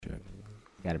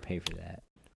Gotta pay for that.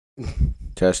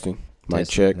 Testing. Mic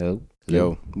check. Hello.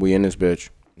 Yo, we in this bitch.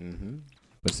 Mm-hmm.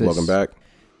 What's this? Welcome back.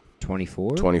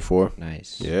 24? 24.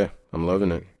 Nice. Yeah, I'm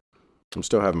loving it. I'm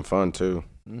still having fun, too.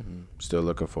 Mm-hmm. Still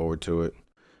looking forward to it.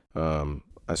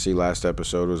 I see last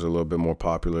episode was a little bit more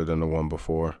popular than the one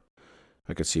before.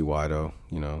 I could see why, though.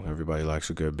 You know, everybody likes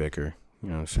a good bicker. You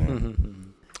know what I'm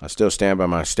saying? I still stand by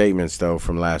my statements, though,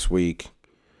 from last week.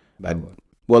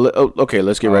 Well, okay,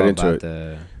 let's get right into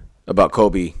it. About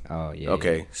Kobe. Oh, yeah.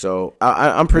 Okay, yeah. so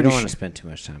I'm pretty We don't sure. want to spend too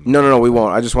much time. No, we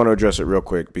won't. I just want to address it real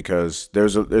quick because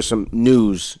there's some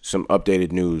news, some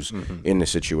updated news in the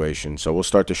situation. So we'll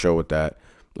start the show with that.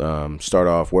 Start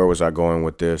off. Where was I going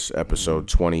with this? Episode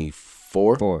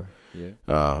 24. 4.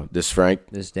 Yeah. This Frank.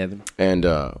 This Devin. And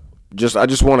I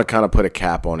just want to kind of put a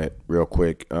cap on it real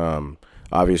quick.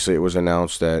 Obviously, it was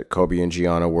announced that Kobe and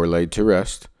Gianna were laid to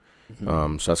rest.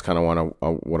 So that's kind of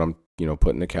what I'm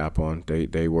putting the cap on.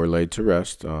 They were laid to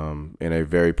rest in a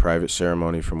very private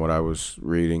ceremony from what I was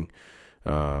reading.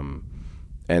 And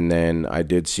then I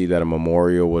did see that a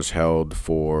memorial was held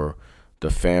for the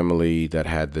family that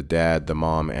had the dad, the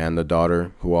mom, and the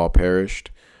daughter who all perished.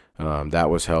 That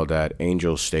was held at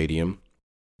Angels Stadium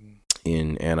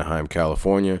in Anaheim,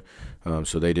 California.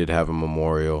 So they did have a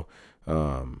memorial.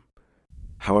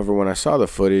 However, when I saw the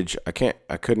footage, I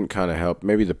couldn't kind of help.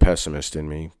 Maybe the pessimist in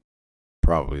me,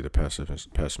 probably the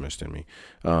pessimist in me,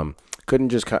 couldn't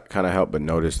just kind of help but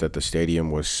notice that the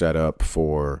stadium was set up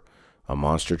for a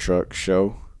monster truck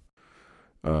show.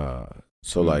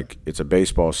 So like it's a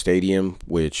baseball stadium,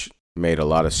 which made a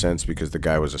lot of sense because the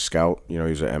guy was a scout. You know,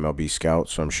 he was an MLB scout,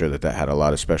 so I'm sure that had a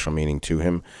lot of special meaning to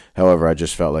him. However, I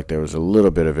just felt like there was a little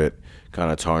bit of it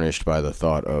kind of tarnished by the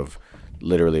thought of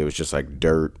literally it was just like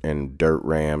dirt and dirt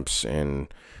ramps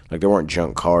and like there weren't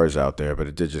junk cars out there, but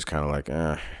it did just kind of like,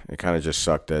 it kind of just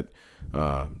sucked that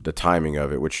the timing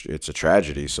of it, which it's a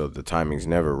tragedy. So the timing's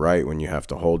never right when you have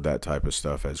to hold that type of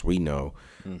stuff, as we know.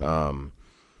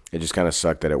 It just kind of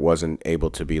sucked that it wasn't able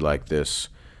to be like this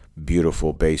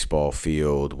beautiful baseball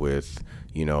field with,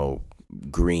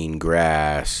 green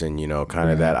grass and, kind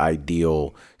of that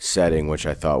ideal setting, which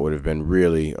I thought would have been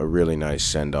a really nice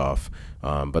send off.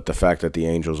 But the fact that the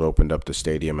Angels opened up the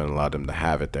stadium and allowed them to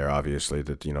have it there, obviously,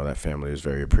 that, that family is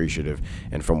very appreciative.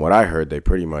 And from what I heard, they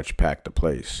pretty much packed the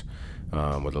place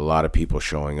with a lot of people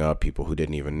showing up, people who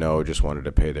didn't even know, just wanted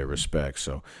to pay their respects.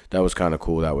 So that was kind of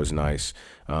cool. That was nice.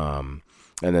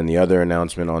 And then the other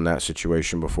announcement on that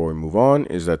situation before we move on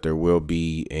is that there will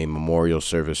be a memorial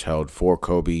service held for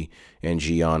Kobe and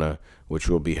Gianna, which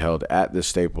will be held at the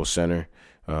Staples Center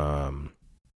on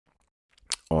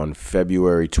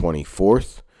February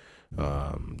 24th.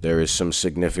 There is some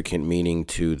significant meaning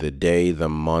to the day, the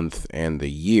month, and the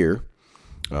year.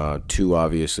 2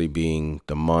 obviously being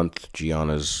the month,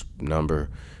 Gianna's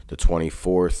number, the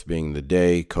 24th being the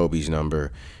day, Kobe's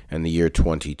number, and the year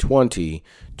 2020,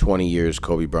 20 years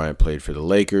Kobe Bryant played for the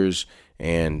Lakers,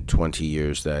 and 20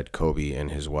 years that Kobe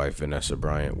and his wife Vanessa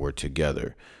Bryant were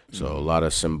together. So a lot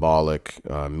of symbolic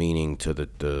meaning to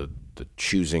the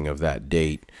choosing of that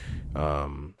date,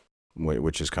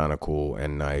 which is kind of cool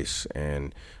and nice.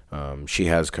 And she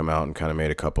has come out and kind of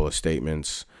made a couple of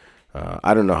statements.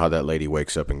 I don't know how that lady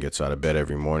wakes up and gets out of bed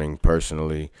every morning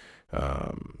personally.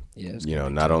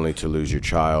 Not only to lose your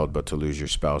child, but to lose your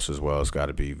spouse as well. It's got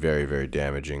to be very, very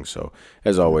damaging. So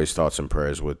as always, thoughts and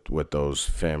prayers with those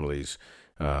families.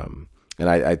 And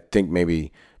I think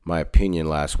maybe my opinion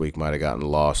last week might have gotten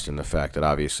lost in the fact that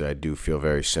obviously I do feel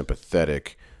very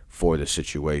sympathetic for the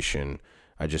situation.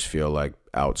 I just feel like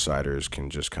outsiders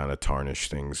can just kind of tarnish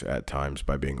things at times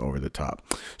by being over the top.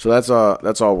 So that's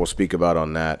all we'll speak about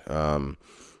on that. And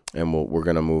we're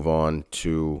going to move on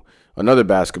to another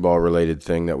basketball-related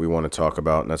thing that we want to talk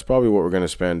about, and that's probably what we're going to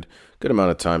spend a good amount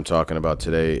of time talking about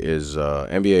today is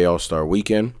NBA All-Star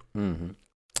Weekend.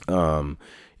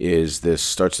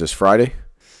 Starts this Friday.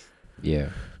 Yeah.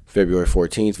 February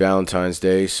 14th, Valentine's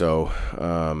Day, so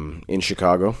in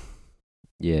Chicago.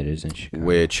 Yeah, it is in Chicago.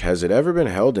 Which, has it ever been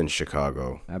held in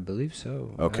Chicago? I believe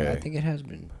so. Okay. I think it has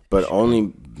been. But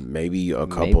only maybe a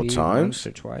couple times? Once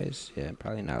or twice. Yeah,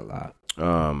 probably not a lot.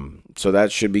 So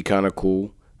that should be kind of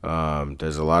cool.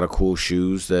 There's a lot of cool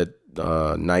shoes that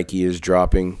Nike is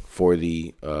dropping for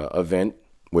the event,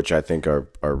 which I think are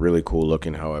really cool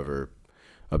looking, however,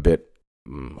 a bit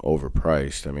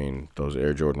overpriced. I mean, those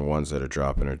Air Jordan 1s that are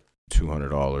dropping are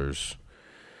 $200.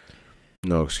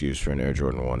 No excuse for an Air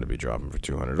Jordan 1 to be dropping for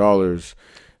 $200.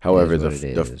 However, the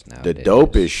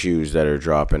dopest shoes that are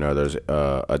dropping are those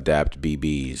Adapt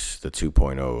BBs, the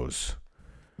 2.0s.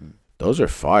 Those are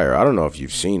fire. I don't know if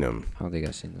you've seen them. I don't think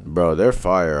I've seen them. Bro, they're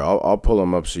fire. I'll pull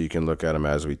them up so you can look at them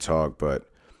as we talk. But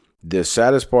The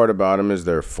saddest part about them is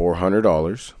they're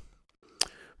 $400,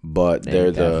 but They they're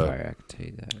ain't that the fire, I can tell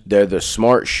you that. they're the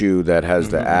smart shoe that has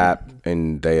the app,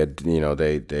 and they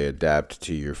adapt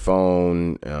to your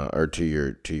phone or to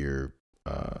your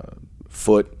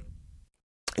foot,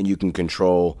 and you can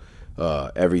control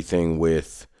everything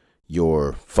with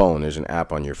your phone. There's an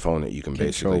app on your phone that you can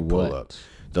basically pull up.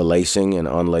 The lacing and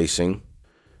unlacing,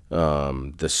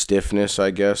 the stiffness,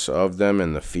 I guess, of them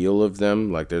and the feel of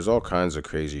them. Like, there's all kinds of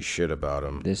crazy shit about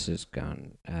them. This has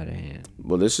gone out of hand.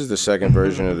 Well, this is the second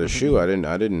version of the shoe. I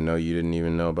didn't know you didn't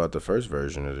even know about the first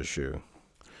version of the shoe.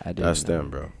 That's them,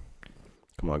 bro.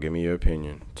 Come on, give me your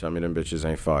opinion. Tell me them bitches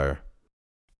ain't fire.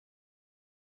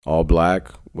 All black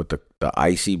with the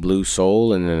icy blue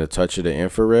sole and then a touch of the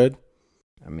infrared.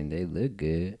 I mean, they look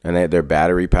good. And they're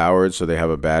battery powered, so they have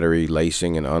a battery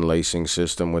lacing and unlacing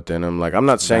system within them. Like, I'm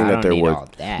not saying that they're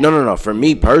worth. No. For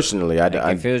me personally,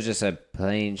 if it was just a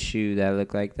plain shoe that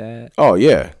looked like that. Oh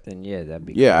yeah. Then yeah, that'd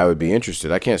be. Yeah, cool. I would be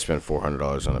interested. I can't spend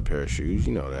 $400 on a pair of shoes.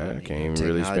 You know that. I can't even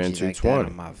really spend $220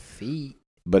 on my feet.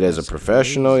 But as a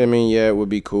professional, crazy. I mean, yeah, it would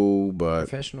be cool. But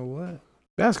Professional what?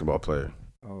 Basketball player.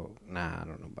 Oh nah, I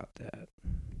don't know about that.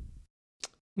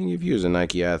 If you was a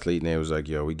Nike athlete and they was like,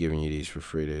 "Yo, we giving you these for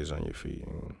free days on your feet,"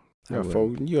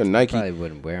 you a I Nike. probably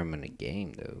wouldn't wear them in a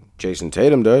game though. Jason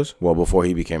Tatum does. Well, before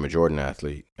he became a Jordan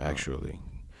athlete, actually,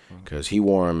 because he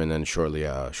wore them and then shortly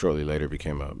later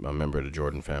became a member of the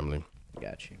Jordan family.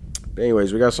 Got you. But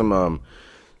anyways, we got some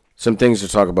things to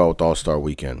talk about with All-Star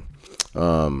Weekend.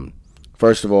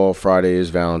 First of all, Friday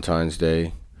is Valentine's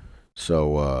Day.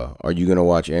 So, are you going to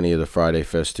watch any of the Friday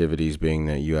festivities, being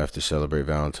that you have to celebrate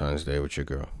Valentine's Day with your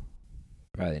girl?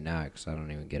 Probably not, because I don't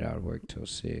even get out of work till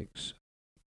 6.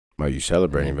 Are you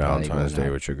celebrating Yeah, probably Valentine's going Day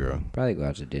out. with your girl? Probably go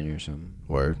out to dinner or something.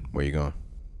 Word? Where you going?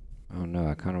 I don't know.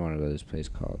 I kind of want to go to this place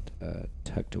called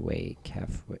Tucked Away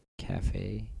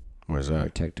Cafe. Where's Or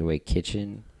that? Tucked Away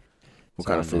Kitchen. What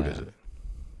kind of food is it?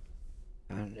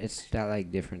 It's got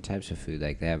like different types of food.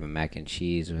 Like they have a mac and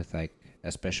cheese with like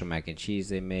a special mac and cheese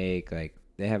they make. Like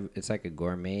they have, it's like a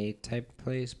gourmet type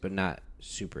place, but not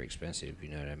super expensive. You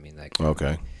know what I mean? Like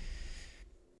Okay.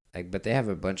 Like, but they have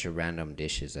a bunch of random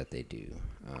dishes that they do.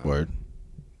 Word.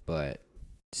 But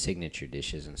signature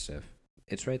dishes and stuff.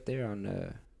 It's right there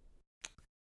on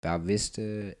Val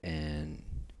Vista and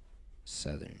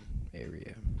Southern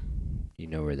area. You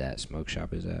know where that smoke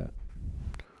shop is at?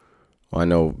 Well, I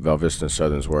know Val Vista and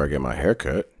Southern's where I get my hair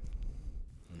cut.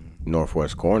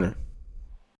 Northwest corner.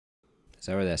 Is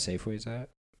that where that Safeway's at?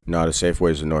 No, the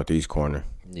Safeway is the northeast corner.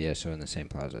 Yeah, so in the same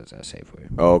plaza as that Safeway.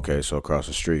 Oh, okay, so across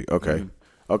the street. Okay. Mhm.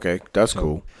 Okay, that's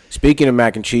cool. Speaking of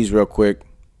mac and cheese real quick,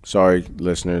 sorry,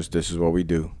 listeners, this is what we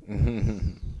do.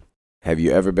 Have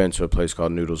you ever been to a place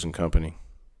called Noodles and Company?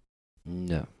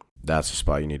 No. That's a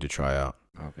spot you need to try out.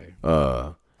 Okay.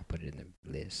 I'll put it in the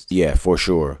list. Yeah, for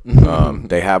sure.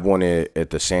 They have one at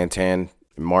the Santan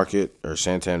Market or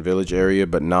Santan Village area,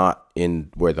 but not in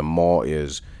where the mall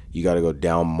is. You got to go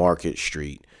down Market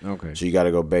Street. Okay. So you got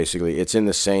to go basically, it's in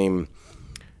the same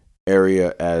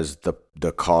area as the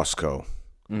Costco.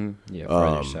 Mm-hmm. Yeah,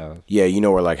 further south. Yeah, you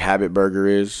know where like Habit Burger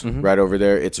is, right over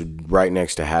there. It's right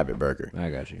next to Habit Burger. I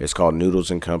got you. It's called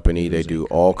Noodles and Company. They do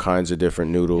all kinds of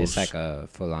different noodles. It's like a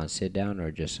full-on sit-down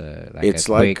or just It's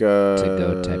a like quick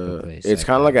to-go type of place. It's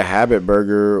kind of like a Habit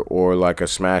Burger or like a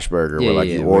Smash Burger, where like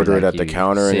you order it at the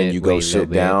counter and then you go sit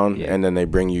down and then they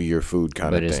bring you your food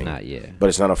kind of thing. But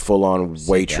it's not a full-on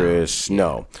waitress.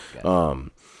 No.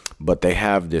 But they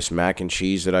have this mac and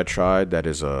cheese that I tried that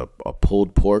is a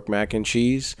pulled pork mac and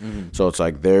cheese. Mm-hmm. So it's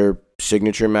like their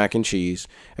signature mac and cheese,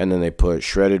 and then they put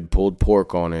shredded pulled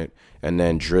pork on it and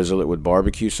then drizzle it with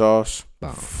barbecue sauce. Wow.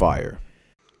 Fire.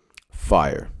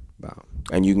 Wow.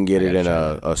 And you can get it in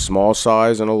a small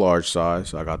size and a large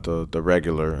size. I got the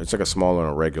regular. It's like a small and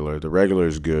a regular. The regular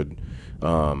is good.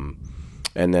 And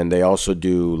then they also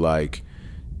do like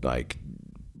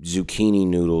zucchini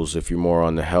noodles if you're more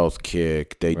on the health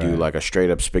kick. They do like a straight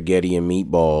up spaghetti and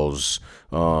meatballs.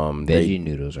 Veggie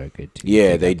noodles are good too.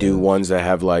 Yeah, they do ones that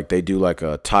have like, they do like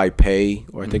a Taipei,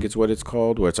 or I think it's what it's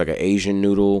called, where it's like an Asian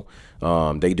noodle.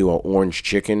 They do an orange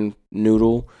chicken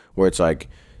noodle where it's like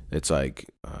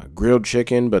grilled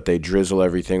chicken, but they drizzle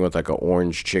everything with like an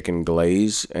orange chicken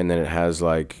glaze, and then it has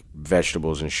like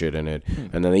vegetables and shit in it.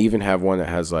 And then they even have one that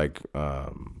has like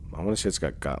I want to say it's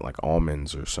got like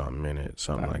almonds or something in it,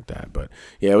 like that. But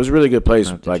yeah, it was a really good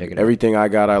place. Like everything I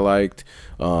got, I liked.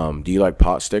 Do you like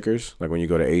pot stickers? Like when you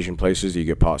go to Asian places, do you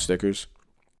get pot stickers?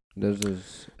 They're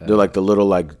like the little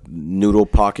like noodle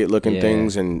pocket looking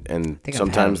things, and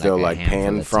sometimes they'll like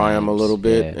pan fry them a little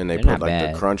bit, and they put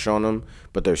like the crunch on them.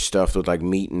 But they're stuffed with like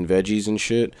meat and veggies and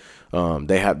shit.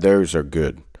 Theirs are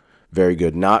good. very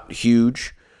good. Not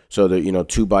huge, so that,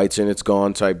 2 bites in, it's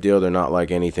gone type deal. They're not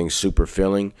like anything super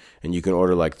filling, and you can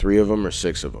order like 3 of them or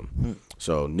 6 of them.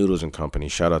 So Noodles and Company,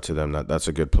 shout out to them. That's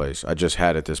a good place. I just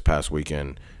had it this past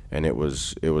weekend, and it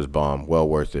was bomb. Well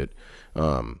worth it.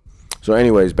 So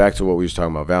anyways, back to what we was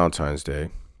talking about, Valentine's Day.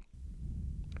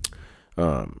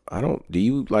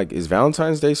 Is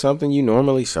Valentine's Day something you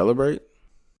normally celebrate?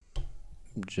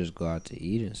 Just go out to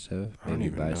eat and stuff. Maybe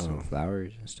buy some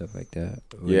flowers and stuff like that.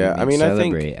 Yeah, I mean,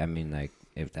 celebrate. I mean, like,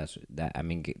 if that's that, I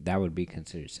mean, that would be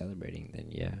considered celebrating. Then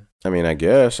yeah. I mean, I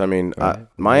guess. I mean, Right.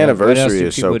 my anniversary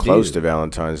is so close do? to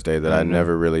Valentine's Day that I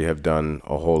never really have done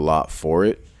a whole lot for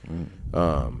it.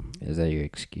 Is that your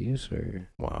excuse or?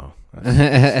 Wow.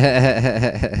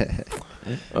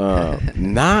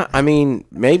 I mean,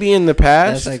 maybe in the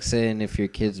past. That's like saying if your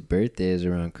kid's birthday is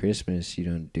around Christmas, you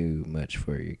don't do much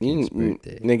for your kid's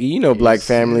birthday. Nigga, black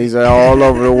families are all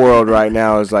over the world right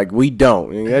now. It's like, we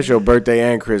don't. That's your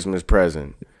birthday and Christmas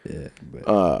present. Yeah.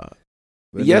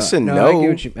 But yes and no. I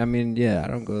get what I mean, yeah, I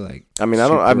don't go like. I mean,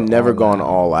 I've never gone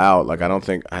all out. Like, I don't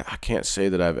think I can't say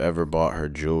that I've ever bought her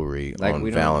jewelry like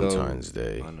on Valentine's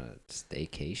Day. On a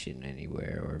staycation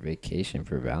anywhere or vacation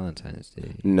for Valentine's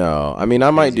Day. No, I mean,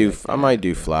 I might do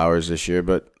flowers this year,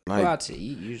 but like, go out to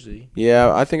eat usually.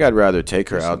 Yeah, I think I'd rather take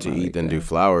her out to eat than do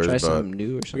flowers. Try but something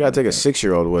new or something. We gotta take a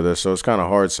 6-year-old with us, so it's kind of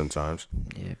hard sometimes.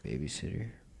 Yeah,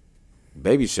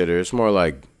 babysitter. It's more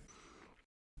like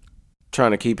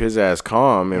trying to keep his ass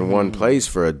calm in one place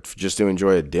just to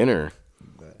enjoy a dinner.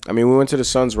 I mean, we went to the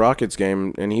Suns Rockets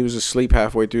game and he was asleep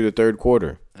halfway through the third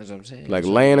quarter. That's what I'm saying. Like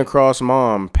laying across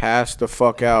mom, passed the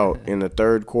fuck out in the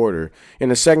third quarter. In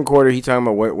the second quarter, he talking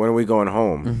about when are we going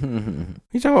home?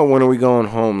 He talking about when are we going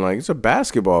home? Like, it's a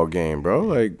basketball game, bro.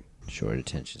 Like, short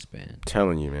attention span.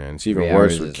 Telling you, man, it's even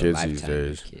worse with kids these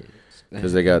days.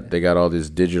 Because they got all this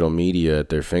digital media at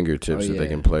their fingertips that they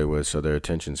can play with, so their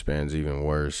attention span's even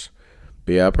worse.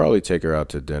 But yeah, I'll probably take her out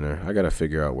to dinner. I gotta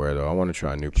figure out where though. I want to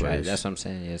try a new place. That's what I'm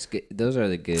saying. Yeah, it's good. Those are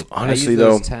the good. Honestly,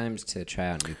 those times to try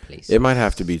out new places. It might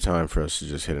have to be time for us to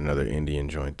just hit another Indian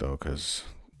joint though, because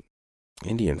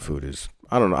Indian food is.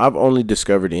 I don't know. I've only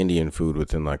discovered Indian food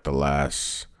within like the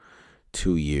last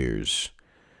 2 years,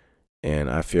 and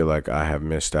I feel like I have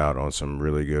missed out on some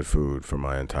really good food for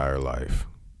my entire life.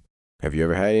 Have you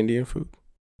ever had Indian food?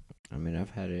 I mean, I've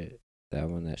had it. That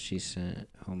one that she sent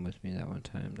home with me that one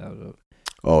time. That was.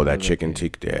 That chicken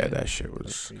tikka. Yeah, that shit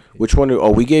was. Which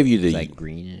one? We gave you the. It's like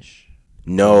greenish.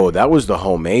 No, that was the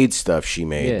homemade stuff she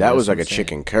made. Yeah, that was like a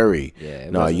chicken curry. Yeah.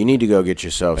 No, you need to go get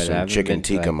yourself some chicken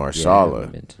tikka marsala. I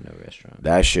haven't been to no restaurant.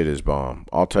 That shit is bomb.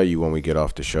 I'll tell you when we get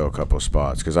off the show a couple of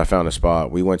spots, because I found a spot.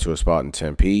 We went to a spot in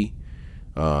Tempe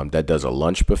that does a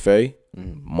lunch buffet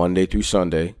Monday through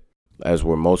Sunday, as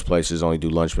where most places only do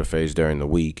lunch buffets during the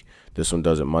week. This one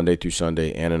does it Monday through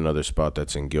Sunday, and another spot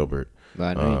that's in Gilbert. Well,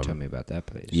 I know you told me about that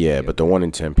place. Yeah, but the one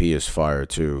in Tempe is fire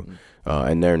too,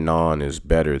 and their naan is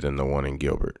better than the one in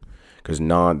Gilbert, because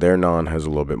their naan has a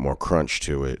little bit more crunch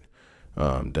to it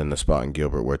than the spot in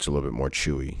Gilbert, where it's a little bit more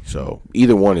chewy. So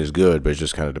either one is good, but it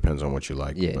just kind of depends on what you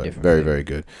like. Yeah, but very, very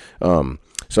good.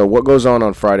 So what goes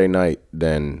on Friday night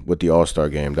then with the All-Star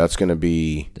game? That's going to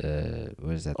be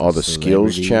all the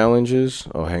skills challenges.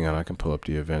 Oh, hang on. I can pull up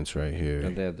the events right here.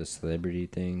 Don't they have the celebrity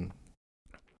thing?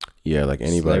 Yeah, like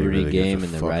anybody celebrity really game gives a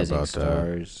and the fuck Rising about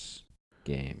Stars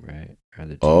game, right?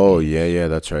 Oh, yeah,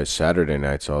 that's right. Saturday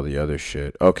night's all the other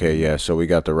shit. Okay, yeah, so we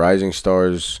got the Rising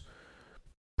Stars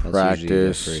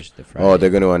practice. They're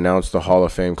going to announce the Hall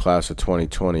of Fame class of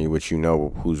 2020, which you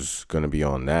know who's going to be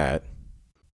on that.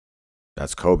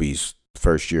 That's Kobe's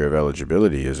first year of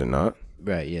eligibility, is it not?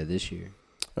 Right, yeah, this year.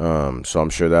 So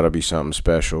I'm sure that'll be something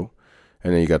special.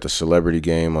 And then you got the celebrity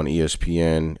game on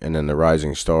ESPN, and then the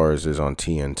Rising Stars is on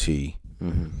TNT,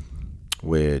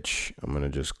 which I'm going to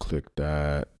just click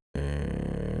that,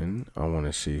 and I want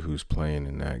to see who's playing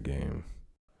in that game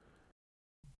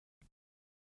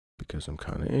because I'm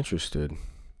kind of interested.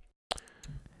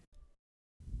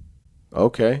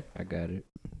 Okay. I got it.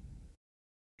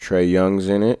 Trae Young's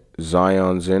in it.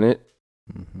 Zion's in it.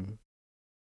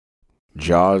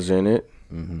 Ja's in it.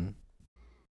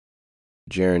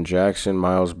 Jaren Jackson,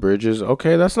 Miles Bridges.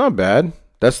 Okay, that's not bad.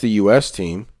 That's the U.S.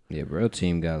 team. Yeah, bro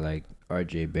team got like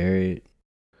R.J. Barrett,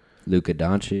 Luka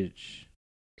Doncic.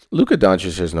 Luka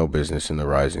Doncic has no business in the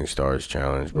Rising Stars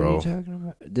Challenge, bro. What are you talking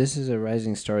about? This is a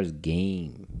Rising Stars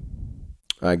game.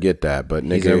 I get that, but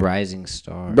nigga, he's a rising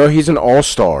star. Bro, he's an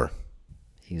all-star.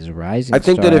 He's a rising star. I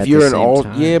think that if you're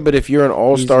but if you're an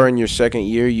all-star in your second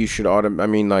year, you should I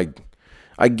mean, like,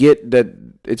 I get that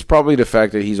it's probably the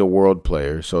fact that he's a world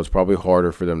player, so it's probably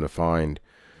harder for them to find.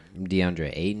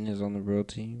 DeAndre Ayton is on the world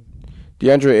team.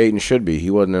 DeAndre Ayton should be. He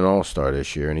wasn't an all-star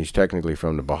this year, and he's technically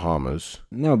from the Bahamas.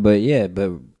 No, but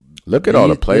look at all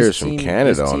the players from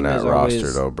Canada on that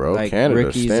roster, though, bro. Like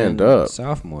Canada, stand up.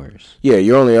 Sophomores. Yeah,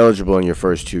 you're only eligible in your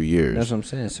first 2 years. That's what I'm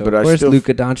saying. So, but of course,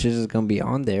 Luka Doncic is going to be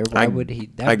on there. Why would he?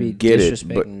 That'd be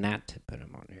disrespect not to put him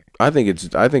on there. I think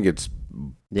it's.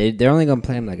 They're only going to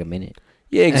play him like a minute.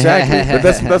 Yeah, exactly. But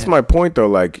that's my point, though.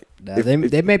 Like,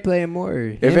 they may play him more.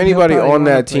 If anybody on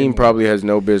that team probably has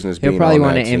no business being on that team. He'll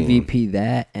probably want an MVP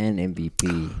that and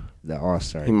MVP. The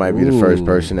All-Star. He might be the first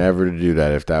person ever to do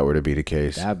that if that were to be the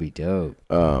case. That'd be dope.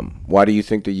 Why do you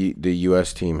think the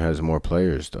U.S. team has more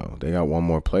players, though? They got one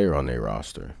more player on their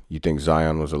roster. You think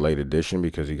Zion was a late addition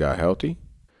because he got healthy?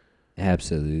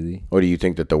 Absolutely. Or do you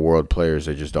think that the world players,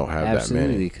 they just don't have that many?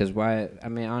 Absolutely, because why? I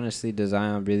mean, honestly, does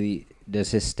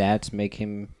his stats make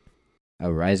him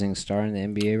a rising star in the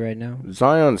NBA right now?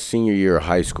 Zion's senior year of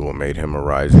high school made him a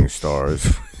rising star.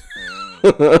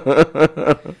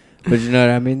 But you know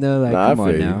what I mean, though? Like, come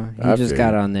on now. He just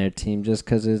got on their team just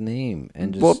because his name.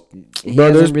 And he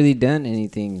hasn't really done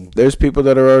anything. There's people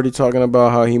that are already talking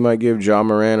about how he might give Ja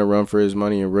Morant a run for his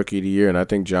money in Rookie of the Year, and I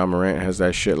think Ja Morant has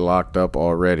that shit locked up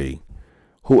already.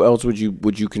 Who else would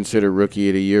you consider Rookie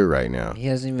of the Year right now? He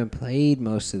hasn't even played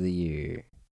most of the year.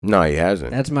 No, he hasn't.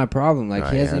 That's my problem. Like,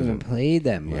 he hasn't even played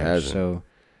that much. He hasn't. So,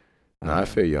 I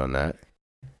feel you on that.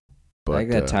 But, like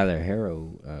that Tyler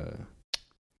Herro.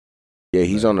 Yeah,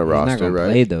 he's on the roster, not gonna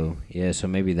right? Play though, yeah. So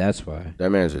maybe that's why. That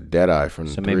man's a dead eye from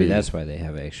the three. Maybe that's why they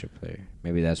have an extra player.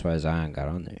 Maybe that's why Zion got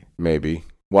on there. Maybe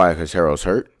why? Because Harrell's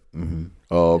hurt. Mm-hmm.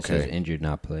 Oh, okay. It says injured,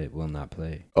 will not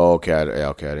play. Oh, okay. I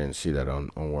didn't see that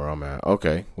on where I'm at.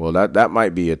 Okay, well that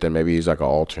might be it then. Maybe he's like an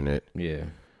alternate. Yeah.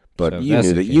 But so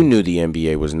you knew the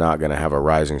NBA was not going to have a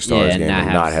rising stars game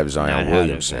and not have Zion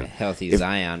Williamson. Healthy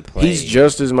Zion play. He's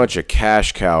just as much a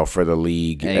cash cow for the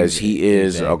league as he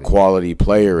is a quality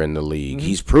player in the league. Mm-hmm.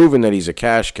 He's proven that he's a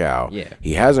cash cow. Yeah.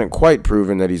 He hasn't quite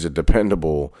proven that he's a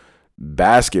dependable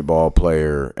basketball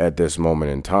player at this moment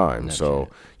in time. That's so,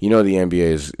 it. The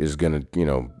NBA is going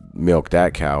to, milk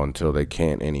that cow until they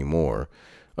can't anymore.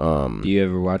 Do you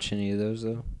ever watch any of those,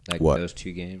 though? Like what? Those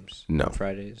two games? No. On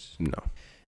Fridays? No.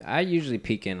 I usually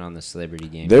peek in on the celebrity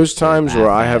game. There's times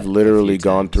where I have literally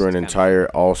gone through an entire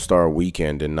All-Star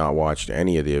weekend and not watched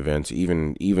any of the events,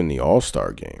 even the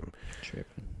All-Star game.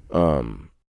 Tripping.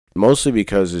 Mostly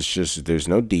because it's just there's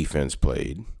no defense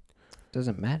played.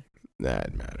 Doesn't matter.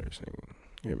 That matters.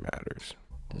 It matters.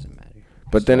 Doesn't matter.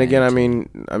 But then again, I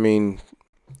mean,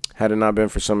 had it not been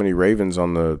for so many Ravens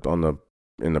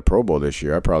in the Pro Bowl this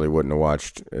year, I probably wouldn't have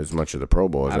watched as much of the Pro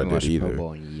Bowl as I did either. Pro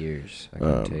Bowl in years. I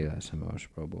can tell you last time I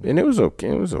watched Pro Bowl. And it was okay.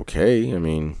 It was okay. I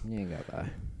mean, you ain't got to lie.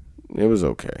 It was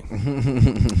okay.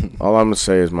 All I'm gonna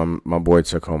say is my boy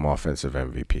took home offensive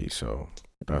MVP, so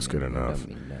that's good enough.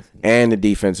 And the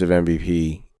defensive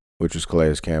MVP, which was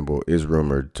Calais Campbell, is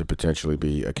rumored to potentially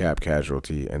be a cap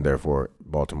casualty, and therefore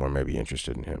Baltimore may be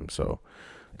interested in him. So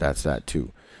that's that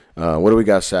too. What do we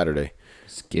got Saturday?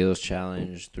 Skills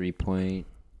challenge, 3-point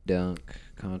dunk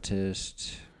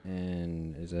contest,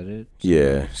 and is that it?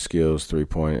 Yeah, skills,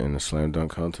 3-point, and the slam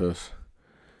dunk contest.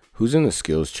 Who's in the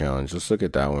skills challenge? Let's look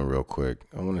at that one real quick.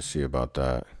 I want to see about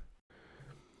that.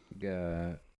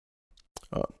 Got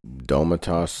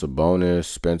Domantas Sabonis,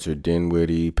 Spencer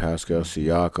Dinwiddie, Pascal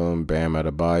Siakam, Bam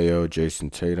Adebayo, Jason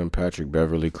Tatum, Patrick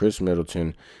Beverley, Chris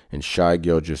Middleton, and Shai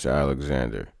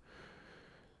Gilgeous-Alexander.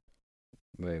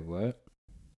 Wait, what?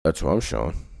 That's what I'm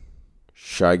showing.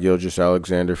 Shai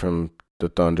Gilgeous-Alexander from the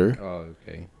Thunder. Oh,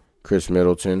 okay. Chris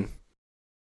Middleton.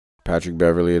 Patrick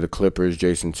Beverley of the Clippers.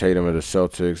 Jason Tatum of the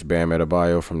Celtics. Bam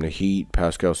Adebayo from the Heat.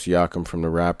 Pascal Siakam from the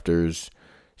Raptors.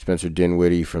 Spencer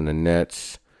Dinwiddie from the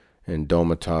Nets. And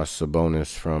Domantas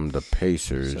Sabonis from the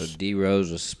Pacers. So D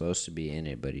Rose was supposed to be in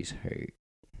it, but he's hurt.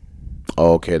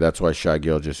 Oh, okay. That's why Shai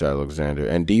Gilgeous-Alexander.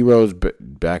 And D Rose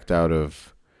backed out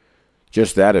of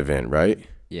just that event, right?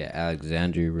 Yeah,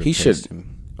 Alexandria replaced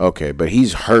him. Okay, but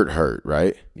he's hurt,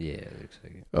 right? Yeah, it looks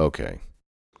like it. Okay.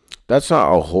 That's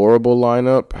not a horrible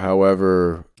lineup.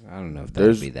 However, I don't know if that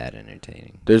would be that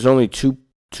entertaining. There's only two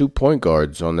point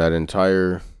guards on that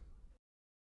entire,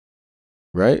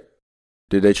 right?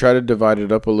 Did they try to divide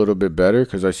it up a little bit better?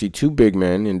 Because I see two big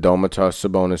men in Domantas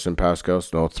Sabonis and Pascal.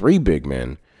 No, three big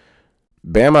men.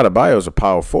 Bam Adebayo is a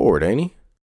power forward, ain't he?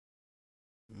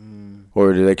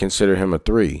 Or do they consider him a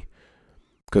 3?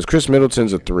 Because Chris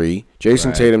Middleton's a 3,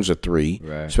 Jason Tatum's a 3,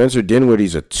 Spencer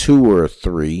Dinwiddie's a 2 or a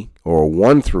 3, or a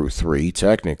 1 through 3,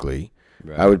 technically.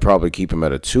 Right. I would probably keep him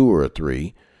at a 2 or a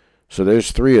 3. So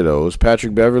there's 3 of those.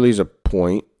 Patrick Beverley's a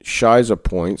point. Shai's a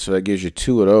point, so that gives you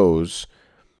 2 of those.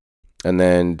 And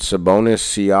then Sabonis,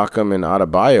 Siakam, and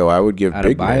Adebayo, I would give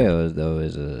big men. Adebayo, though,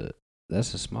 is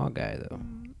that's a small guy though.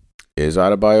 Is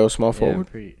Adebayo a small Yeah,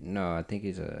 forward? no, I think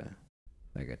he's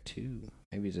like a 2.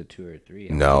 Maybe he's a 2 or a 3.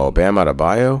 No, Bam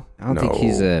Adebayo? I don't think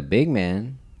he's a big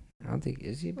man. I don't think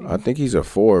is he a big I man? think he's a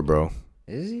 4, bro.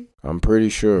 Is he? I'm pretty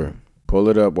sure. Pull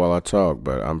it up while I talk,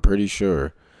 but I'm pretty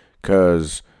sure.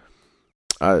 Because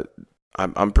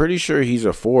I'm pretty sure he's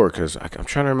a 4 because I'm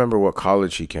trying to remember what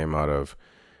college he came out of.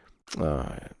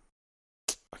 I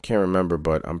can't remember,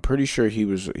 but I'm pretty sure he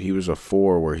was a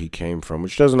 4 where he came from,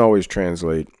 which doesn't always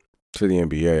translate to the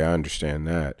NBA. I understand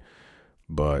that.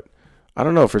 But I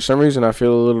don't know. For some reason, I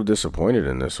feel a little disappointed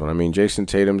in this one. I mean, Jason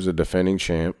Tatum's a defending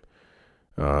champ.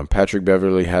 Patrick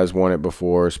Beverley has won it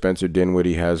before. Spencer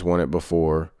Dinwiddie has won it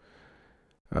before.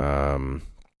 And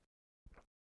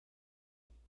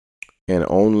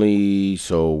only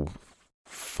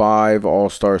 5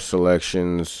 All-Star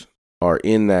selections are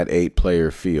in that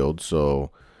 8-player field.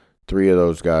 So 3 of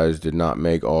those guys did not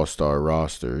make All-Star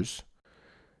rosters.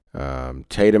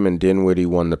 Tatum and Dinwiddie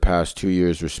won the past 2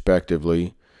 years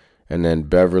respectively. And then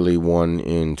Beverley won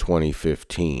in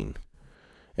 2015.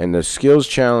 And the skills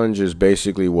challenge is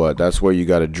basically what? That's where you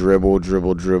got to dribble.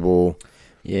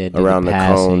 Yeah, around the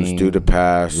cones, do the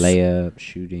pass. Layup,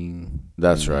 shooting.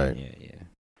 That's right. Yeah.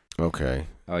 Okay.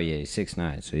 Oh, yeah, he's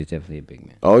 6'9", so he's definitely a big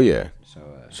man. Oh, yeah. So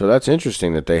So that's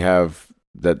interesting that they have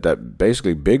that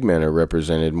basically big men are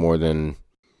represented more than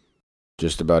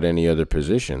just about any other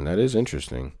position. That is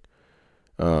interesting.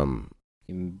 That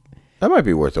might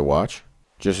be worth a watch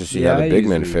just to see how the big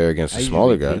men fare against the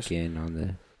smaller guys.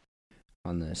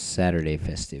 On the Saturday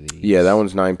festivities. Yeah, that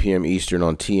one's 9 p.m. Eastern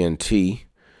on TNT,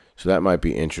 so that might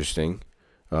be interesting.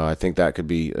 I think that could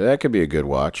be a good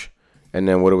watch. And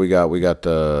then what do we got? We got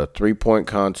the 3-point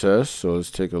contest, so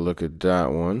let's take a look at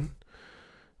that one.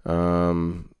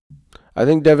 I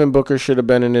think Devin Booker should have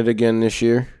been in it again this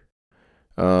year.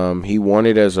 He won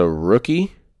it as a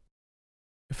rookie,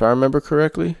 if I remember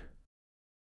correctly.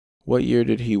 What year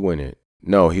did he win it?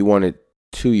 No, he won it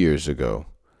 2 years ago.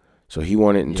 So he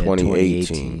won it in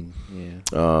 2018.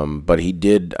 Yeah. But he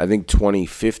did, I think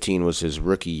 2015 was his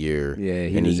rookie year. Yeah,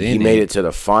 he made it to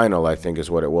the final, I think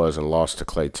is what it was, and lost to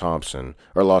Klay Thompson.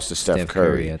 Or lost to Steph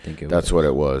Curry. I think That's what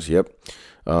it was, yep.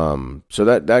 So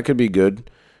that could be good.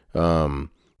 I've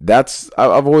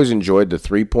always enjoyed the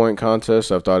 3-point contest.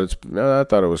 I thought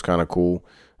it was kind of cool.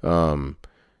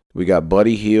 We got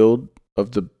Buddy Hield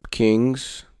of the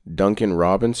Kings, Duncan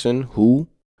Robinson,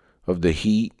 of the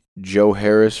Heat, Joe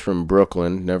Harris from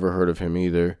Brooklyn. Never heard of him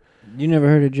either. You never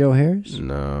heard of Joe Harris?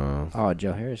 No. Oh,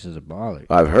 Joe Harris is a baller.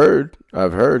 I've heard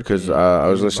because I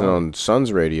was listening on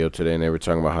Suns radio today, and they were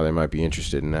talking about how they might be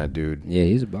interested in that dude. Yeah,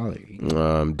 he's a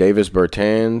baller. Davis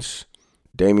Bertans,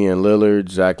 Damian Lillard,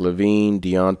 Zach LaVine,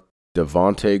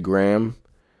 Devontae Graham,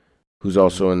 who's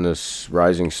also in this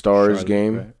Rising Stars Charlotte,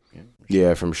 game. Right?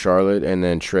 Yeah, from Charlotte. And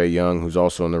then Trae Young, who's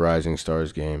also in the Rising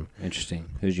Stars game. Interesting.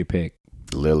 Who's your pick?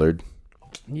 Lillard.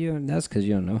 That's because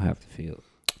you don't know half the field.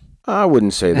 I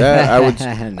wouldn't say that.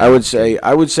 I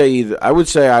would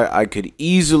say I could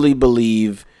easily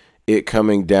believe it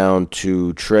coming down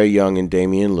to Trae Young and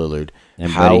Damian Lillard.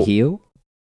 And Buddy Hield?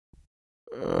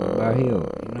 Buddy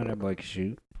Hield. You know that boy can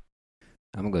shoot.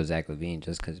 I'm going to go Zach LaVine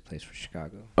just because he plays for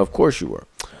Chicago. Of course you are.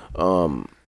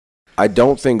 I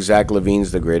don't think Zach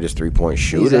LaVine's the greatest 3-point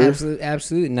shooter. He's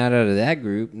absolutely not out of that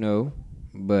group, no.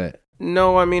 But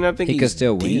no, I mean I think he could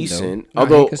still decent. Win,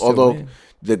 though. Although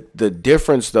the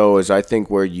difference though is I think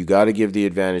where you got to give the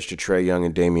advantage to Trae Young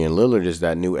and Damian Lillard is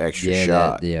that new extra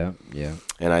shot. Yeah.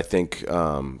 And I think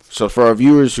so for our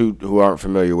viewers who aren't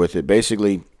familiar with it,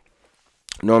 basically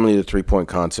normally the 3-point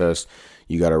contest,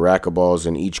 you got a rack of balls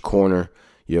in each corner.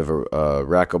 You have a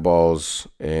rack of balls,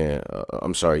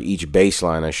 each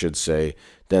baseline, I should say,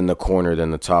 then the corner,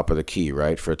 then the top of the key,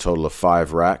 right? For a total of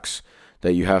 5 racks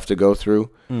that you have to go through.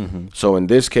 Mm-hmm. So in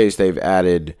this case, they've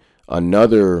added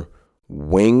another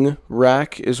wing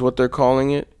rack is what they're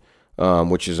calling it,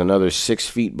 which is another 6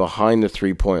 feet behind the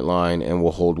 3-point line and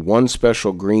will hold one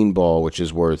special green ball, which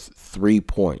is worth 3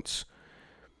 points.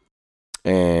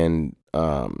 And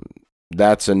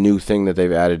that's a new thing that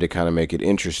they've added to kind of make it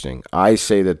interesting. I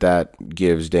say that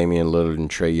gives Damian Lillard and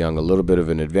Trae Young a little bit of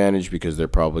an advantage because they're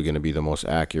probably going to be the most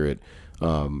accurate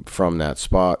from that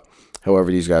spot.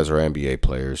 However, these guys are NBA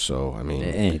players, so, I mean...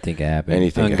 Anything can happen.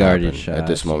 Anything can happen at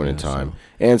this moment in time.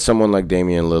 And someone like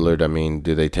Damian Lillard, I mean,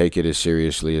 do they take it as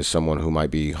seriously as someone who might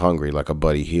be hungry, like a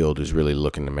Buddy Hield, who's really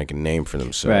looking to make a name for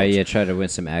themselves? Right, yeah, try to win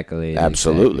some accolades.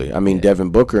 Absolutely. Exactly. I mean, Devin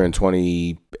Booker in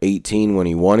 2018 when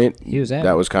he won it,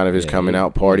 that was kind of his coming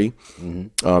out party.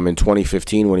 Mm-hmm. In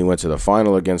 2015 when he went to the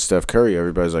final against Steph Curry,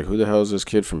 everybody's like, who the hell is this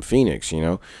kid from Phoenix, you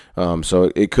know?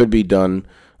 So it could be done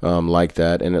like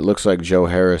that. And it looks like Joe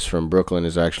Harris from Brooklyn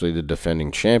is actually the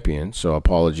defending champion. So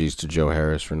apologies to Joe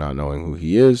Harris for not knowing who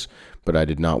he is. But I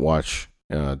did not watch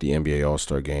the NBA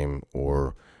All-Star Game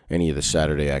or any of the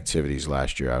Saturday activities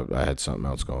last year. I had something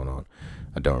else going on.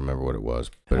 I don't remember what it was.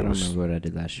 But I don't remember what I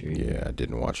did last year either. Yeah, I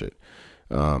didn't watch it.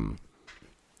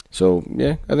 So,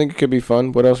 yeah, I think it could be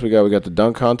fun. What else we got? We got the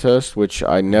dunk contest, which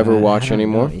I never watch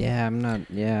anymore. Know. Yeah, I'm not.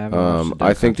 Yeah,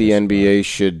 I think the NBA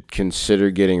should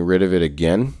consider getting rid of it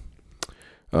again,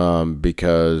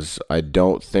 because I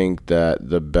don't think that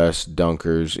the best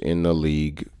dunkers in the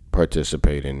league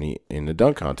participate in the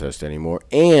dunk contest anymore.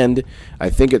 And I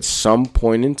think at some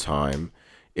point in time,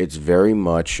 it's very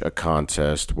much a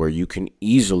contest where you can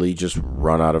easily just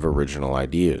run out of original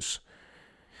ideas.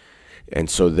 And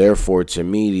so, therefore, to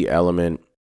me, the element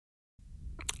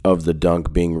of the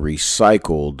dunk being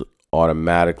recycled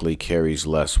automatically carries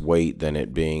less weight than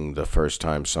it being the first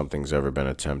time something's ever been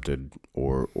attempted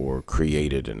or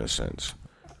created, in a sense.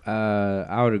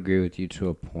 I would agree with you to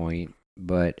a point,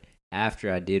 but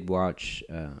after I did watch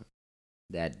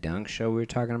that dunk show we were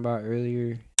talking about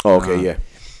earlier. Oh, okay, yeah.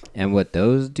 And what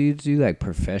those dudes do, like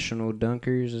professional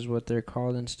dunkers is what they're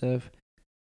called and stuff.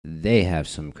 They have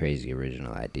some crazy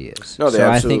original ideas. No, they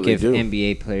absolutely I think if do.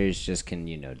 NBA players just can,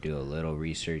 do a little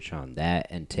research on that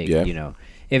and take,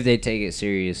 if they take it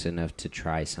serious enough to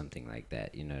try something like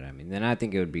that, you know what I mean? Then I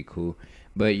think it would be cool.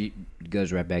 But it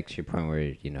goes right back to your point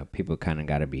where, people kind of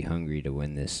got to be hungry to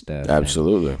win this stuff.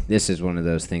 Absolutely. And this is one of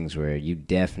those things where you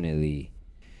definitely,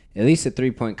 at least a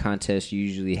 3-point contest, you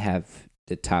usually have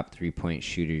the top 3-point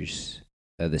shooters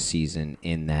of the season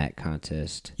in that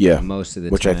contest. Yeah, most of the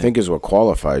which time. I think is what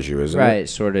qualifies you, isn't it? Right,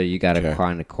 sort of. You got to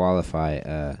kind of qualify.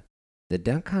 The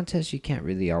dunk contest, you can't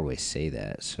really always say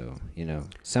that. So,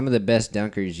 some of the best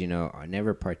dunkers,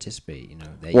 never participate.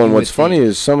 Well, and what's funny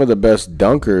is some of the best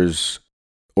dunkers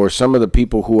or some of the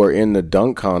people who are in the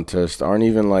dunk contest aren't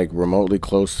even like remotely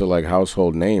close to like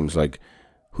household names. Like,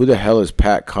 who the hell is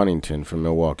Pat Connaughton from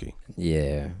Milwaukee?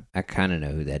 Yeah, I kind of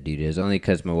know who that dude is, only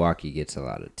because Milwaukee gets a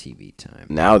lot of TV time.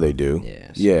 Now they do.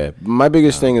 Yeah. So, yeah. My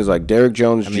biggest thing is like Derrick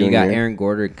Jones Jr. You got Aaron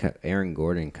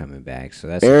Gordon coming back, so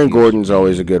that's Aaron Gordon's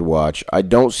always a good watch. I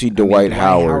don't see Dwight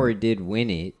Howard. Howard did win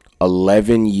it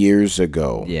 11 years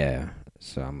ago. Yeah.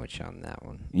 So I'm with you on that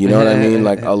one. You know what I mean?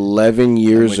 Like 11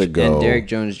 years ago. And Derrick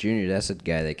Jones Jr., that's a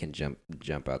guy that can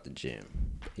jump out the gym.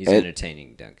 He's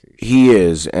entertaining dunkers. He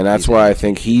is, and that's why I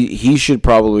think he should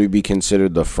probably be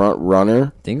considered the front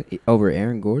runner. Think over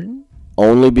Aaron Gordon?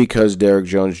 Only because Derrick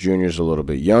Jones Jr. is a little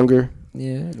bit younger.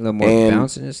 Yeah, a little more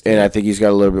bounce in his step. And I think he's got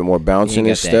a little bit more bounce in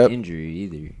his step. He ain't got that injury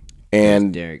either.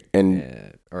 And Derrick,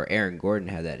 or Aaron Gordon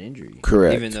had that injury.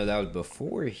 Correct. Even though that was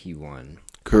before he won.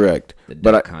 Correct. The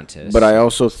dunk contest. But I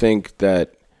also think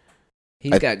that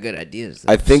he's got good ideas.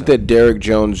 Though, I think that Derrick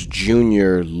Jones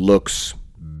Jr. looks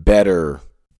better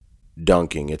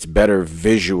dunking. It's better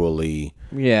visually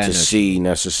to see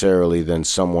necessarily than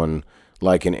someone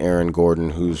like an Aaron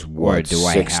Gordon who's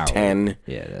 6'10".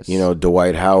 Yeah,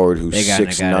 Dwight Howard who's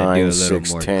 6'9",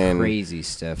 6'10". Crazy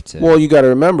stuff too. Well, you got to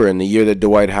remember in the year that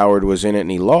Dwight Howard was in it and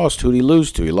he lost, who'd he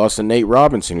lose to? He lost to Nate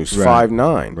Robinson, who's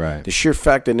 5'9". Right. The sheer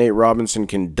fact that Nate Robinson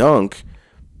can dunk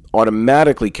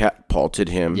automatically catapulted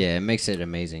him. Yeah, it makes it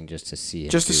amazing just to see it.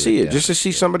 Just to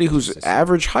see somebody who's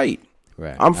average height.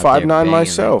 Right. I'm 5'9"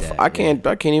 myself. Like I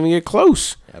can't even get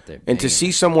close. And to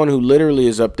see someone who literally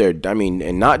is up there, I mean,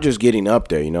 and not just getting up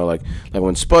there, like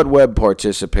when Spud Webb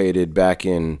participated back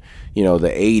in, the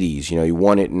 80s, he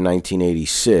won it in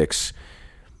 1986.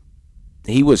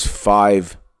 He was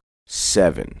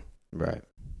 5'7". Right.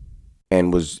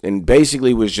 And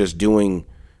basically was just doing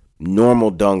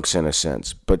normal dunks in a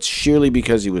sense. But sheerly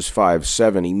because he was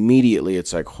 5'7", immediately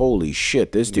it's like, holy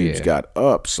shit, this dude's got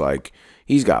ups. Like,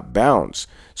 he's got bounce.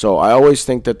 So I always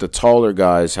think that the taller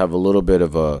guys have a little bit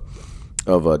of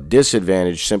a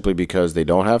disadvantage simply because they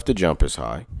don't have to jump as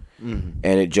high. Mm-hmm.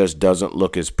 And it just doesn't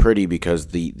look as pretty because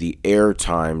the air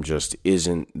time just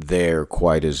isn't there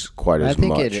quite as much.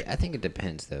 I think it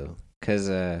depends though, because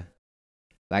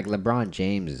like LeBron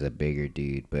James is a bigger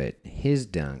dude, but his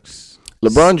dunks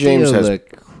LeBron James look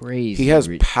crazy. He has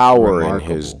power in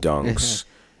his dunks.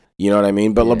 You know what I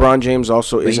mean? But LeBron James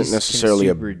also isn't necessarily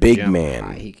a big man.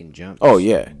 High. He can jump. Oh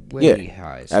yeah, way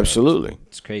high. So absolutely.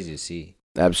 It's crazy to see.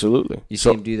 Absolutely. You see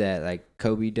him do that like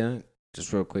Kobe dunk,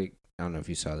 just real quick. I don't know if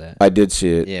you saw that. I did see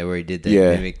it. Yeah, where he did that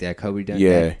mimic that Kobe dunk.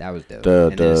 Yeah, that was dope.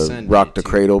 The rock the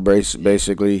cradle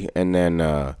basically, and then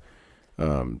I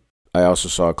also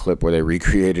saw a clip where they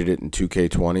recreated it in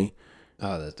 2K20.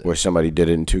 Oh, that's dope. Where somebody did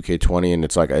it in 2K20, and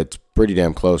it's pretty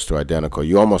damn close to identical.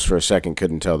 You almost for a second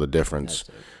couldn't tell the difference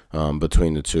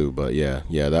between the two, but yeah,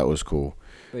 that was cool.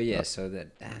 But yeah, so that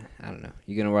I don't know.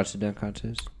 You gonna watch the dunk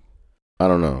contest? I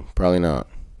don't know. Probably not.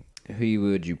 Who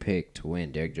would you pick to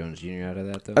win? Derrick Jones Jr. out of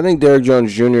that though? I think Derrick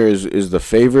Jones Jr. is the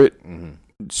favorite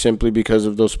Mm-hmm. simply because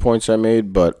of those points I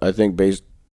made. But I think based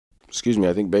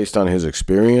on his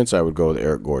experience, I would go with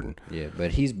Eric Gordon. Yeah,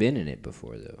 but he's been in it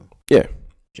before though. Yeah.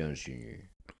 Jones Jr.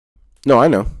 No, I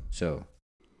know. So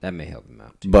that may help him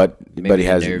out too. But Maybe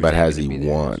has the nerves ain't he gonna be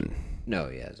there. won? No,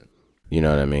 he hasn't. You know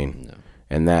what I mean? No.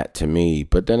 And that to me,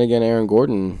 but then again, Aaron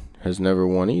Gordon has never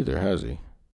won either, has he?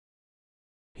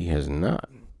 He has not.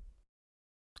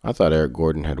 I thought Eric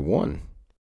Gordon had won.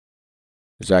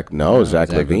 Zach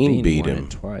LaVine beat won him.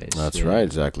 it twice. That's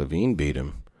right. Zach LaVine beat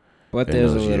him. But in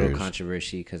there's a those little years.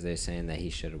 controversy because they're saying that he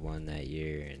should have won that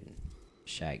year, and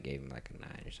Shaq gave him like a 9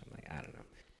 or something. Like, I don't know.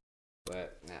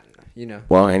 But I don't know. You know.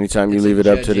 Well, anytime you It's leave a it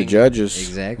up to the judging- judges,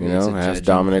 exactly, You it's know, a ask judging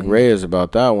Dominic thing. Reyes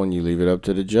about that one. You leave it up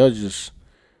to the judges.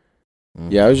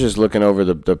 Mhm. Yeah, I was just looking over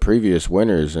the previous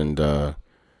winners, and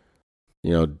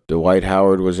Dwight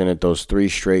Howard was in it those 3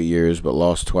 straight years, but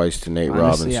lost twice to Nate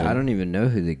Honestly, Robinson. I don't even know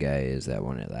who the guy is that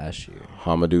won it last year.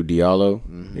 Hamadou Diallo.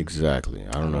 Mhm. Exactly.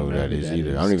 I don't know who that is that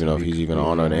either. is, I don't even to know if be he's even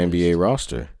on an completely NBA honest.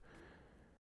 roster.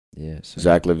 Yeah. So.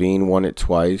 Zach LaVine won it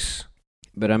twice.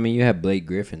 But I mean, you have Blake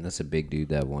Griffin. That's a big dude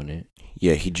that won it.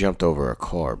 Yeah, he jumped over a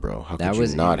car, bro. How That could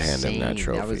was you not insane. hand him that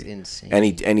trophy? That was insane.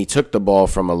 And he took the ball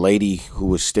from a lady who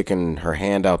was sticking her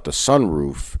hand out the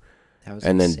sunroof That was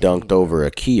and then insane, dunked bro. over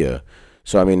a Kia.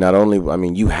 So I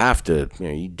mean, you have to,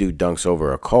 you do dunks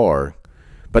over a car,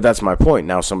 but that's my point.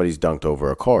 Now somebody's dunked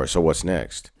over a car. So what's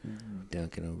next?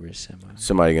 Dunking over a semi.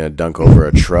 Somebody gonna dunk over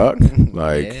a truck?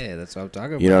 Like, yeah, that's what I'm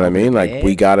talking about. you know what I mean? Like, Yeah.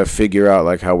 we gotta figure out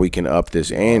like how we can up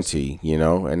this ante,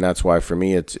 and that's why for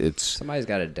me it's Somebody's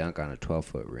got to dunk on a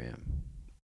 12-foot rim.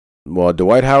 well,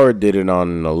 Dwight Howard did it on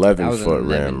an That 11-foot was an 11,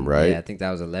 rim, right? Yeah, I think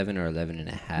that was 11 or 11 and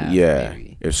a half. Yeah.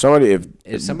 Maybe. If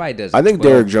somebody does, I think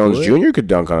Derrick Jones 12-foot, Jr. could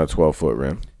dunk on a 12-foot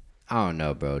rim. I don't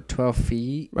know, bro. 12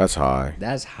 feet. That's high.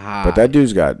 That's high. But that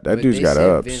dude's got But dude's they got said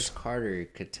ups. Vince Carter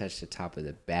could touch the top of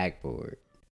the backboard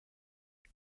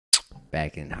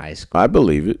back in high school. I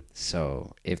believe it.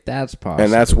 So if that's possible,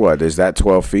 And that's what? Is that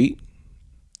 12 feet?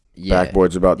 yeah,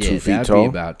 Backboard's about 2 feet that'd tall? Be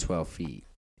about 12 feet.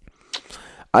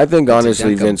 I think To honestly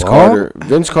dunk a Vince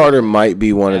ball? Carter might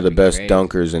be one of That'd the be best crazy.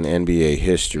 dunkers in NBA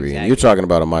history. And Exactly. you're talking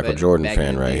about a Michael But Jordan back in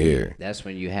fan the right day, here. That's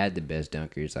when you had the best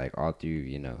dunkers, like all through,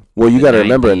 Well, you the got to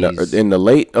remember in 90s. the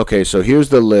late. Okay, so here's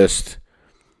the list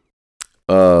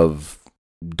of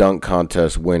dunk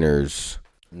contest winners.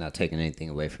 I'm not taking anything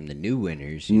away from the new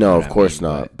winners. you No, know of what I course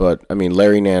mean? not. But I mean,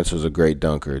 Larry Nance was a great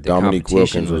dunker. Dominique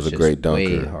competition Wilkins was was a great just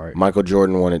way dunker. hard. Michael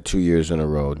Jordan won it 2 years in a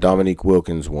row. Dominique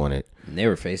Wilkins won it. And they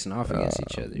were facing off against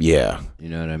each other. Yeah. You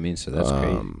know what I mean? So that's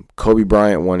crazy. Kobe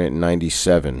Bryant won it in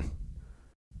 '97,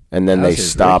 and then That they was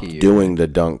his stopped rookie year, doing the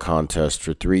dunk contest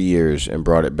for 3 years and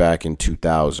brought it back in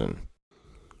 2000.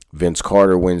 Vince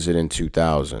Carter wins it in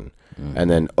 2000.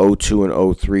 And then 02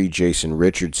 and 03, Jason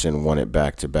Richardson won it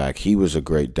back to back. He was a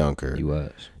great dunker. He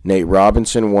was. Nate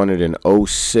Robinson won it in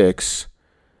 06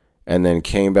 and then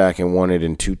came back and won it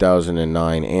in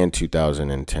 2009 and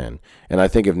 2010. And I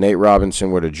think if Nate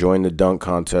Robinson were to join the dunk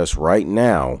contest right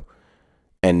now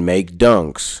and make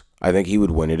dunks, I think he would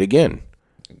win it again.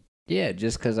 Yeah,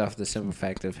 just because off the simple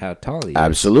fact of how tall he is.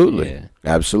 Absolutely. Yeah.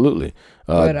 Absolutely.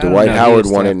 But I don't Dwight know, he Howard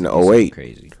would won still it in have to do something 08.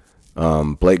 Crazy.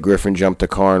 Blake Griffin jumped the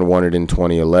car and won it in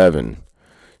 2011.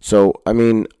 So, I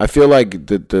mean, I feel like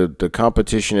the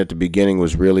competition at the beginning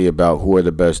was really about who are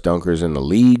the best dunkers in the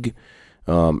league,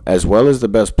 as well as the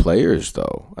best players,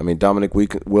 though. I mean, Dominic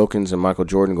Wilkins and Michael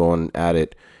Jordan going at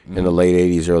it in the late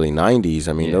 80s, early 90s.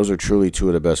 I mean, Yeah. those are truly two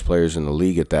of the best players in the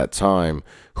league at that time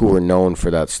who were known for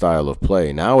that style of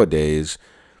play. Nowadays,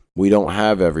 we don't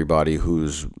have everybody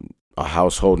who's a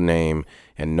household name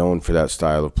and known for that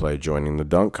style of play joining the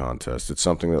dunk contest. It's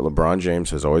something that LeBron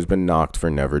James has always been knocked for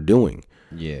never doing.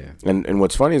 Yeah. And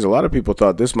what's funny is a lot of people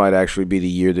thought this might actually be the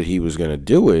year that he was going to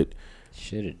do it.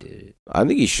 Should have did it. I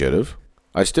think he should have.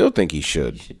 I still think he You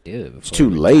should. should do it before too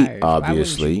he late, retires.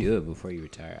 obviously. Why wouldn't you do it before you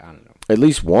retire? I don't know. At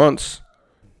least once.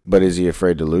 But is he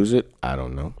afraid to lose it? I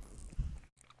don't know.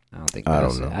 I don't think. I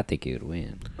that's don't it. know. I think he would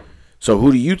win. So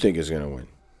who do you think is going to win?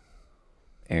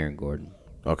 Aaron Gordon.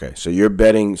 Okay, so you're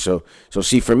betting. So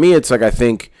see, for me, it's like I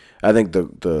think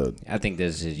the I think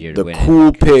this is his year to the win. cool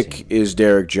it. pick is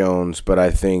Derrick Jones, but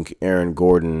I think Aaron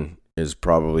Gordon is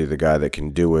probably the guy that can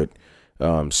do it,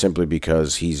 simply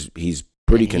because he's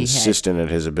pretty And he had- consistent at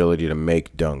his ability to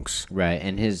make dunks. Right,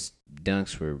 and his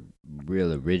dunks were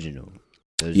real original.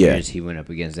 Those Yeah. years he went up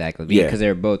against Zach LaVine Yeah. because they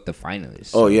were both the finalists.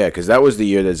 Oh yeah, because that was the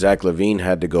year that Zach LaVine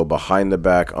had to go behind the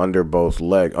back under both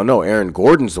legs. Oh no, Aaron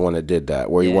Gordon's the one that did that,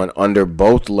 where he Yeah. went under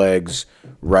both legs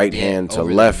right hand to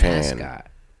left hand.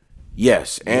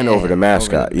 Yes, and over the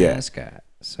mascot. Mascot.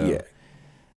 So,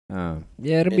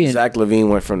 it'll be. Zach LaVine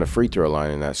went from the free throw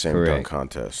line in that same dunk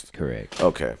contest. Correct.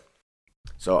 Okay.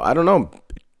 So I don't know.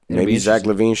 Maybe Zach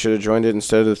LaVine should have joined it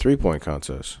instead of the 3-point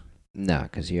contest. Nah,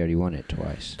 because he already won it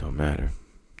twice. Don't matter.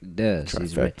 It does.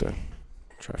 Trifecta.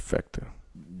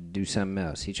 Do something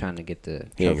else. He trying to get the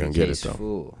he ain't gonna get it though.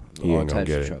 Full. He all ain't gonna types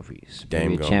get of it. Trophies.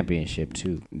 Dame Maybe a championship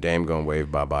too. Dame gonna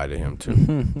wave bye to him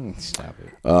too. Stop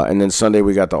it. And then Sunday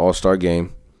we got the All-Star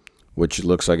game, which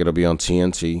looks like it'll be on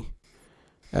TNT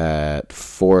at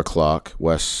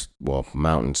 4:00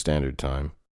 Mountain Standard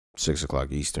Time,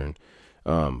 6:00 Eastern.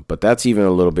 But that's even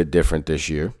a little bit different this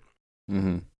year.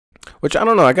 Mm-hmm. Which I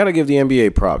don't know. I got to give the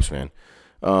NBA props, man.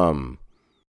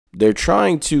 They're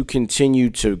trying to continue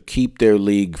to keep their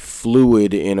league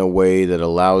fluid in a way that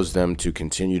allows them to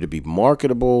continue to be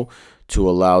marketable, to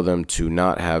allow them to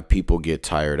not have people get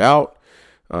tired out,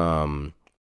 to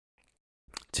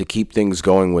keep things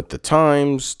going with the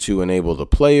times, to enable the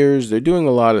players. They're doing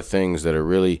a lot of things that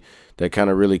are that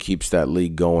kind of really keeps that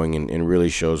league going and really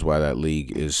shows why that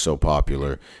league is so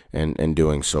popular and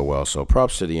doing so well. So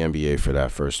props to the NBA for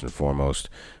that first and foremost.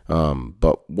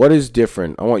 But what is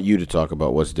different? I want you to talk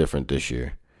about what's different this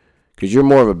year, because you're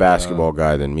more of a basketball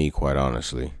guy than me, quite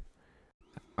honestly.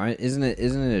 Isn't it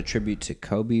a tribute to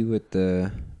Kobe with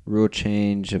the rule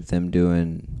change of them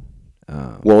doing?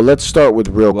 Well, let's start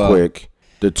with quick.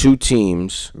 The two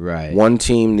teams, right? One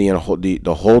team,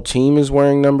 the whole team is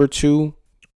wearing number 2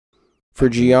 for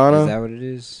Gianna. Is that what it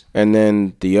is? And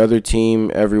then the other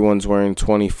team, everyone's wearing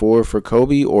 24 for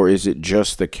Kobe, or is it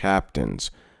just the captains?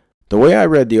 The way I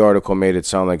read the article made it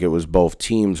sound like it was both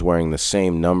teams wearing the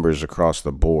same numbers across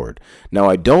the board. Now,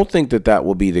 I don't think that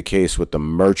will be the case with the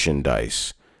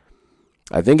merchandise.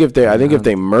 I think if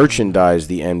they merchandise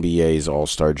the NBA's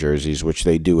All-Star jerseys, which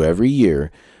they do every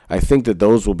year, I think that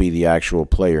those will be the actual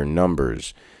player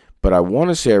numbers. But I want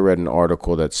to say I read an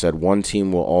article that said one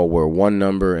team will all wear one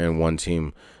number and one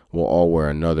team will all wear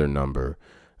another number.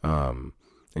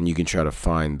 And you can try to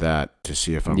find that to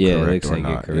see if I'm correct or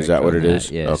not. Is that what it is?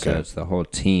 Yeah, okay. So it's the whole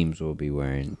teams will be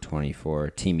wearing 24.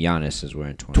 Team Giannis is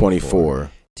wearing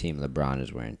 24. Team LeBron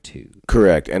is wearing 2.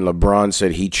 Correct. And LeBron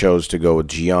said he chose to go with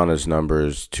Gianna's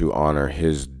numbers to honor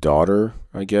his daughter,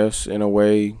 I guess, in a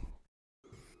way,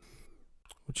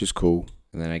 which is cool.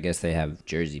 And then I guess they have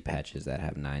jersey patches that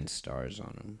have 9 stars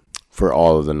on them. For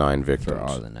all of the 9 victims. For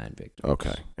all of the 9 victims.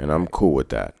 Okay. And I'm cool with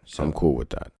that. I'm cool with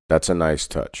that. That's a nice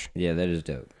touch. Yeah, that is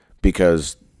dope.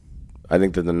 Because I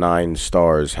think that the 9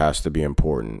 stars has to be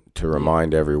important to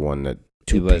remind everyone that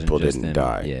 2 people didn't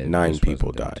die. Yeah, 9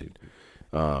 people died.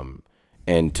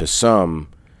 And to some,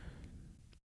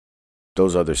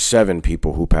 those other 7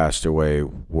 people who passed away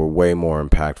were way more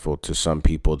impactful to some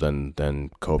people than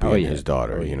Kobe and his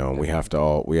daughter. You know, we have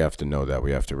to know that.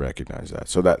 We have to recognize that.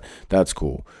 So that's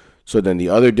cool. So then the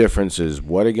other difference is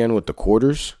what again with the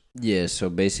quarters? Yeah, so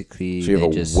basically, so you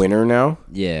have a winner now.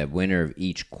 Yeah, winner of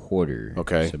each quarter.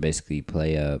 Okay. So basically,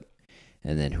 play up,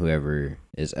 and then whoever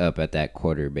is up at that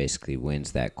quarter basically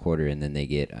wins that quarter, and then they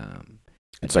get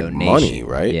it's like money,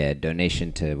 right? Yeah,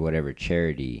 donation to whatever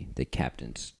charity the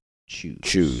captains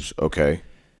choose. Okay.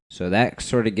 So that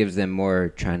sort of gives them more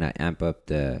trying to amp up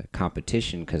the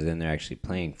competition because then they're actually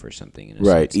playing for something. In a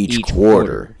sense. Each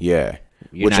quarter. Yeah.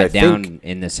 You're not down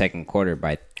in the second quarter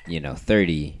by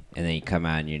 30, and then you come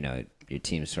out and your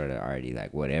team's sort of already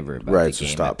like whatever about the game so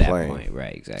stop at that playing. Point.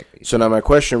 Right, exactly. So now my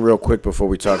question real quick before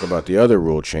we talk about the other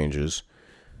rule changes,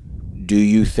 do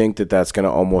you think that that's going to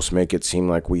almost make it seem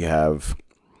like we have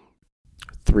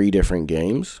 3 different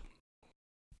games?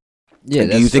 Yeah.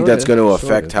 Do you think that's going to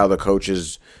affect how the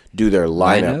coaches do their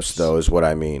lineups, though, is what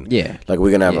I mean? Yeah. Like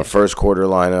we're going to have a first quarter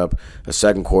lineup, a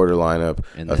second quarter lineup,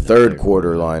 a third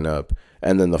quarter lineup,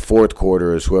 and then the fourth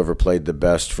quarter is whoever played the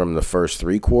best from the first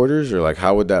 3 quarters? Or like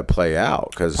how would that play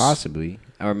out? Possibly.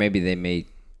 Or maybe they may.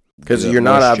 Because you're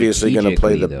not obviously going to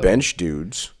play the bench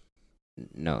dudes.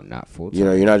 No, not full time.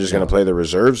 You're not just going to play the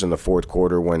reserves in the fourth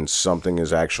quarter when something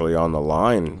is actually on the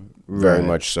line. Very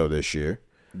much so this year.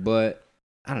 But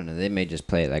I don't know. They may just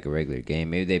play it like a regular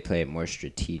game. Maybe they play it more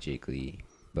strategically.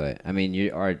 But I mean,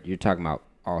 you're talking about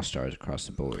all stars across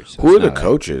the board. So who are the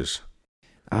coaches?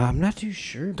 I'm not too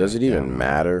sure. Does it even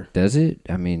matter? Does it?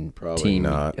 I mean, probably team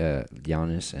not.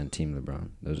 Giannis and Team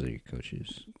LeBron. Those are your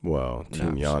coaches. Well,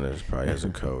 Team Giannis probably has a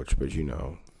coach, but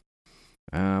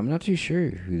I'm not too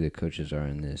sure who the coaches are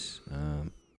in this.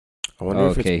 I wonder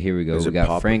if here we go. We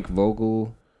got Frank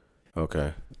Vogel.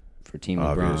 Okay. For Team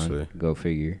LeBron. Go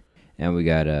figure. And we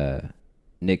got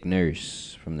Nick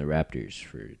Nurse from the Raptors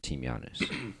for Team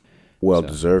Giannis. Well So,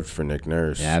 deserved for Nick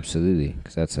Nurse. yeah, absolutely.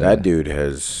 Because That dude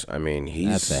has. I mean,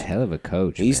 that's a hell of a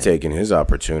coach. he's man. taken his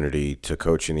opportunity to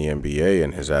coach in the NBA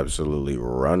and has absolutely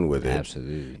run with it.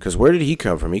 Absolutely. Because where did he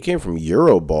come from? He came from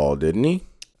Euroball, didn't he?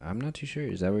 I'm not too sure.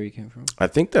 Is that where you came from? I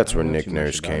think that's I where don't know Nick too much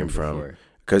Nurse about came him from. before.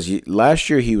 Because last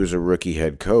year he was a rookie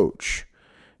head coach.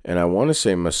 And I want to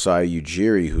say Masai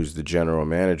Ujiri, who's the general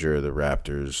manager of the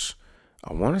Raptors,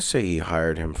 I want to say he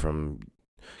hired him from,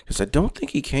 because I don't think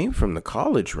he came from the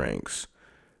college ranks.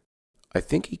 I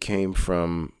think he came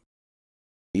from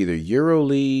either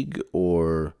EuroLeague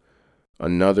or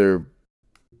another.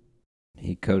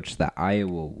 He coached the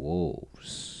Iowa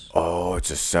Wolves. Oh,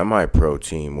 it's a semi-pro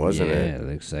team, wasn't yeah, it? it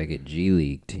looks like a G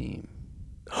League team.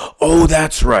 Oh,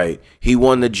 that's right. He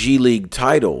won the G League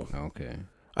title, Okay.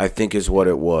 I think is what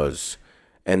it was,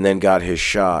 and then got his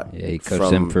shot. Yeah, he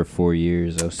coached them for 4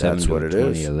 years, 07 That's to what it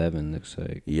is. 2011, looks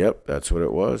like. Yep, that's what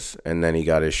it was. And then he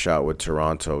got his shot with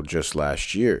Toronto just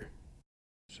last year.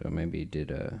 So maybe he did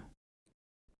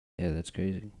yeah, that's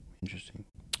crazy. Interesting.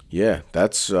 Yeah,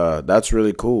 that's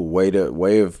really cool. Way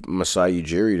of Masai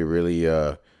Ujiri to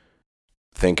really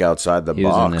think outside the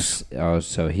box.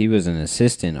 So he was an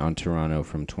assistant on Toronto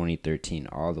from 2013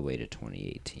 all the way to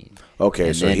 2018. Okay,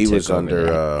 and so then he took was over under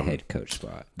the head coach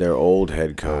spot. their old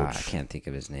head coach. I can't think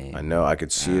of his name. I know. I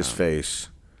could see his face.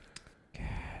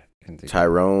 Can't think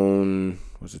Tyrone.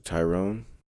 Was it Tyrone?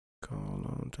 Call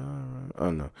on Tyrone.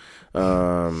 Oh, no.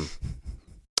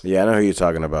 Yeah, I know who you're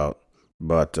talking about.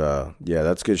 But, yeah,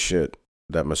 that's good shit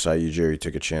that Masai Ujiri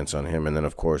took a chance on him. And then,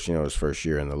 of course, his first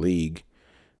year in the league.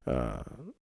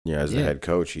 As the head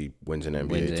coach, he wins an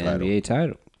NBA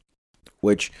title.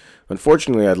 Which,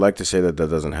 unfortunately, I'd like to say that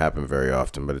doesn't happen very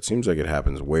often, but it seems like it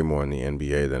happens way more in the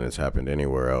NBA than it's happened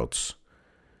anywhere else.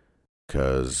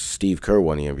 Because Steve Kerr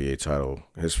won the NBA title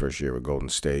his first year with Golden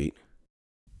State.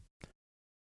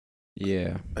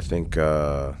 Yeah. I think...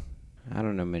 I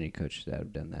don't know many coaches that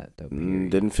have done that, though.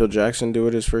 Didn't Phil Jackson do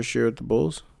it his first year with the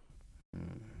Bulls? I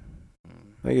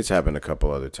think it's happened a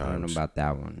couple other times. I don't know about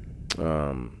that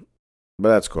one. But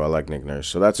that's cool. I like Nick Nurse,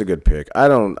 so that's a good pick. I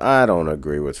don't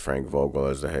agree with Frank Vogel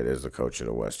as the coach of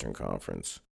the Western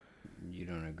Conference. You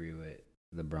don't agree with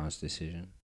LeBron's decision?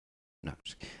 No.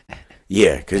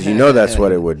 Yeah, because that's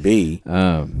what it would be.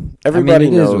 Everybody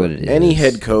knows any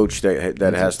head coach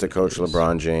that has to coach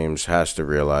LeBron James has to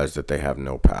realize that they have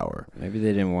no power. Maybe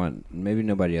they didn't want. Maybe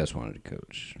nobody else wanted to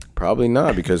coach. Probably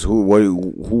not, because who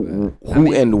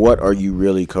and what are you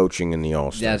really coaching in the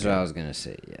All-Star? That's game? what I was gonna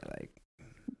say. Yeah, like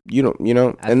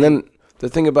then the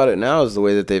thing about it now is the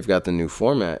way that they've got the new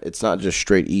format. It's not just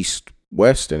straight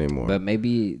East-West anymore. But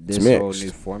maybe this whole new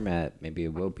format, maybe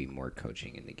it will be more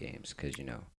coaching in the games because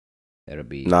it'll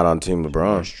be not on Team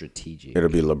LeBron. More strategic. It'll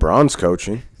be LeBron's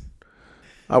coaching.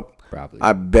 Probably.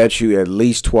 I bet you at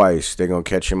least twice they're gonna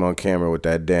catch him on camera with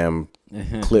that damn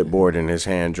clipboard in his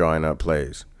hand drawing up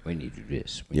plays. We need to do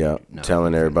this.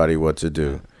 Telling everybody what to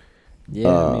do.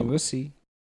 Yeah, I mean, we'll see.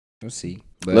 We'll see.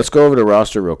 But, let's go over the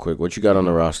roster real quick. What you got on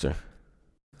the roster?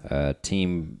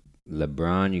 Team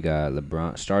LeBron. You got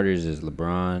LeBron. Starters is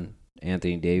LeBron,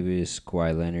 Anthony Davis,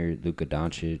 Kawhi Leonard, Luka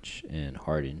Doncic, and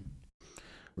Harden.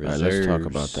 Reserves, all right, let's talk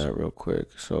about that real quick.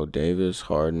 So Davis,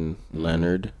 Harden,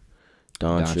 Leonard,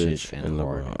 Doncic, and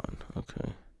LeBron. Harden.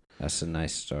 Okay. That's a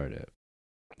nice startup.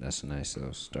 That's a nice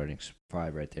little starting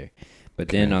five right there. But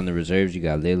then on the reserves, you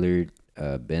got Lillard,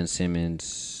 Ben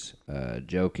Simmons,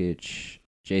 Jokic,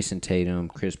 Jason Tatum,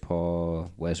 Chris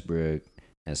Paul, Westbrook,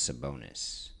 and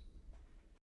Sabonis.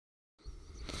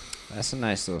 That's a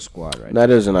nice little squad right there.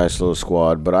 That is a nice little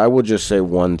squad, but I will just say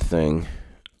one thing.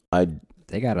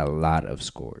 They got a lot of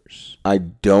scores. I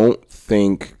don't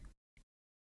think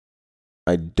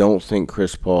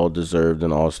Chris Paul deserved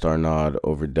an All-Star nod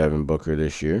over Devin Booker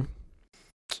this year.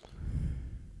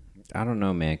 I don't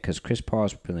know, man, because Chris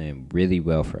Paul's playing really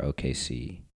well for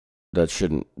OKC.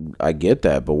 I get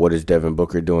that, but what is Devin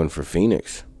Booker doing for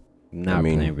Phoenix?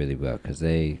 Playing really well because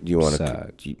they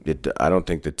suck. I don't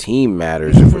think the team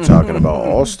matters if we're talking about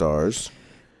All-Stars.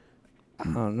 I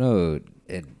don't know.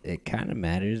 It kind of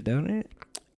matters, don't it?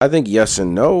 I think yes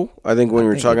and no. I think when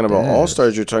you're talking about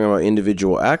All-Stars, you're talking about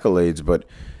individual accolades, but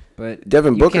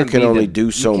Devin Booker can only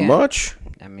do so much.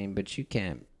 I mean, but you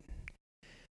can't.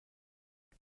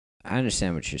 I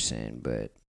understand what you're saying,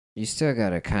 but you still got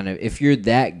to kind of, if you're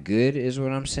that good is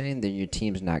what I'm saying, then your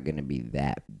team's not going to be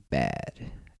that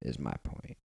bad is my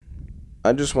point.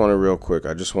 I just want to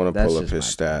pull up his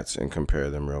stats and compare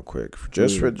them real quick.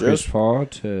 Chris Paul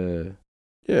to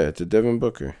Devin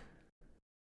Booker.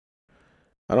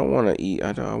 I don't want to eat.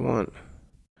 I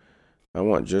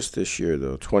want just this year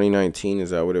though. 2019,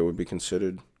 is that what it would be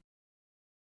considered?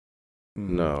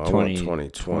 No, I want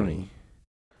 2020.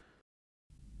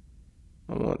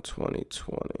 I want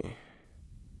 2020.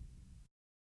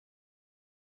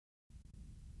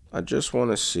 I just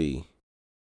want to see,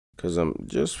 because I'm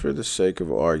just for the sake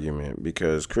of argument,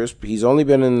 because he's only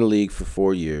been in the league for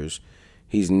 4 years.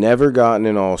 He's never gotten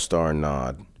an All-Star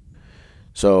nod.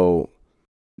 So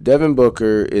Devin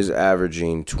Booker is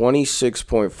averaging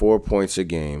 26.4 points a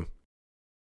game.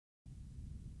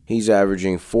 He's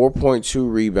averaging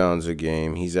 4.2 rebounds a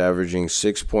game. He's averaging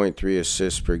 6.3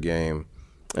 assists per game.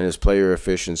 And his player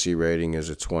efficiency rating is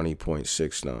a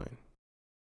 20.69.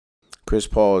 Chris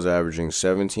Paul is averaging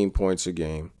 17 points a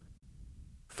game,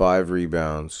 5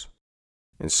 rebounds,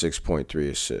 and 6.3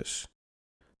 assists.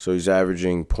 So he's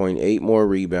averaging 0.8 more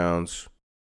rebounds,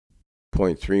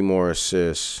 0.3 more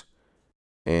assists,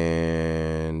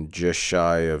 and just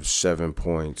shy of 7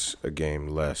 points a game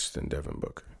less than Devin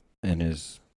Booker. And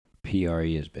his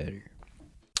PRE is better.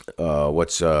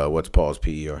 What's Paul's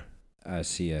PER? I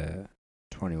see a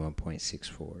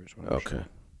 21.64.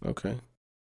 Okay.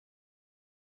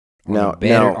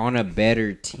 On a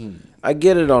better team. I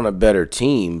get it on a better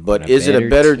team, but is it a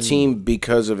better team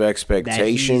because of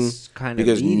expectation?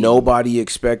 Because nobody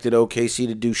expected OKC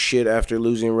to do shit after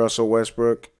losing Russell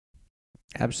Westbrook?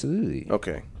 Absolutely.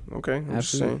 Okay. I'm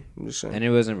just saying. And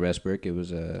it wasn't Westbrook, it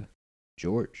was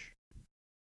George.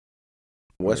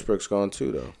 Westbrook's gone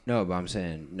too, though. No, but I'm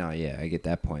saying, I get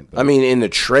that point. But I mean, in the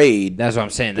trade. That's what I'm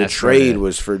saying. The trade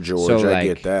was for George. I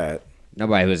get that.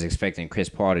 Nobody was expecting Chris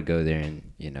Paul to go there and,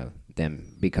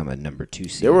 them become a number 2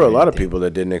 seed. There were a lot of people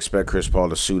that didn't expect Chris Paul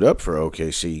to suit up for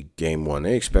OKC Game 1.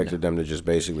 They expected them to just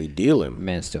basically deal him.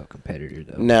 Man's still a competitor,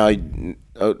 though. Now,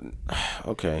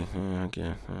 okay.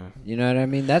 You know what I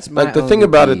mean? That's my the thing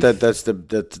about it, that's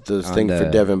the thing for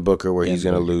Devin Booker where he's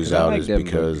going to lose out is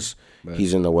because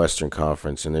he's in the Western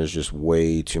Conference, and there's just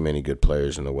way too many good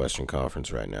players in the Western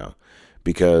Conference right now.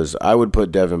 Because I would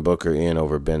put Devin Booker in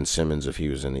over Ben Simmons if he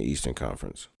was in the Eastern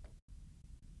Conference.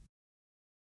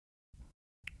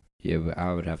 Yeah, but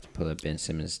I would have to pull up Ben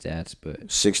Simmons' stats, but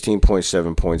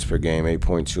 16.7 points per game,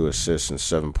 8.2 assists, and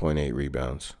 7.8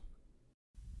 rebounds.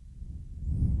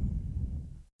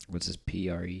 What's his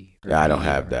PRE? Yeah, I don't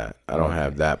have that. I don't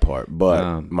have that part.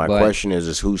 But my question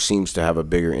is who seems to have a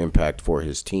bigger impact for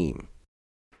his team?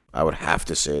 I would have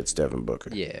to say it's Devin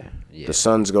Booker. Yeah. The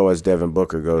Suns go as Devin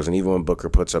Booker goes, and even when Booker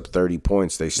puts up 30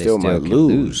 points, they still might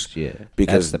lose. Yeah,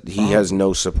 because he has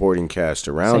no supporting cast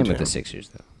around him. Same with the Sixers,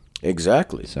 though.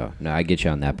 Exactly. So, no, I get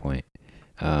you on that point.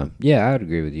 Yeah, I would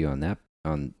agree with you on that.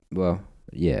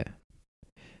 Yeah.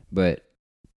 But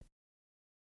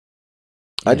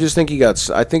I just think he got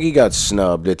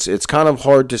snubbed. It's kind of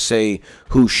hard to say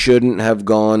who shouldn't have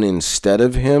gone instead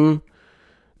of him.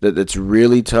 That's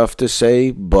really tough to say,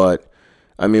 but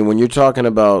I mean, when you're talking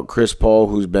about Chris Paul,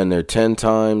 who's been there 10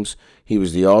 times, he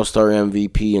was the All-Star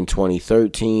MVP in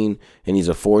 2013, and he's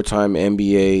a 4-time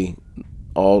NBA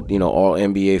all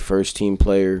NBA first team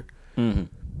player. Mm-hmm.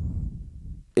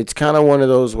 It's kind of one of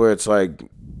those where it's like,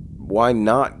 why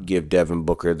not give Devin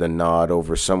Booker the nod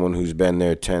over someone who's been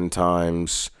there 10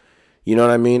 times? You know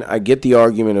what I mean? I get the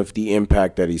argument of the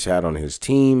impact that he's had on his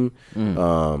team.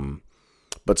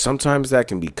 But sometimes that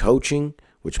can be coaching,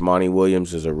 which Monty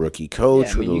Williams is a rookie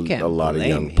coach with a lot of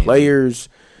young players.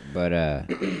 But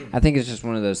I think it's just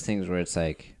one of those things where it's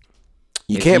like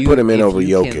you can't put him in over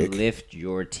Jokic. You can lift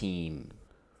your team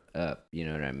up, you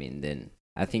know what I mean? Then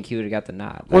I think he would have got the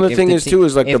nod. Well, the thing is, too,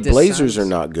 is like the Blazers are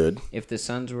not good. If the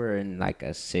Suns were in like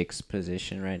a 6th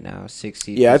position right now, 6th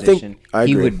seed position,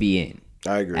 he would be in.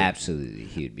 I agree. Absolutely,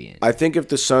 he would be in. I think if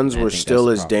the Suns were still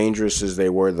as dangerous as they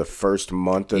were the first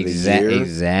month of the year,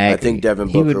 I think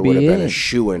Devin Booker would have been a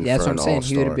shoo-in for an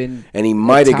All-Star. And he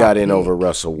might have got in over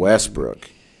Russell Westbrook.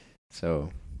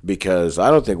 Because I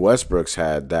don't think Westbrook's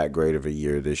had that great of a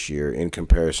year this year in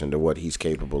comparison to what he's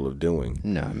capable of doing.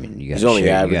 No, I mean, he's only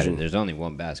averaging. There's only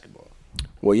one basketball.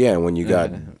 Well, yeah, when you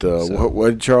got what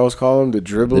did Charles call him? The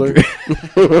dribbler?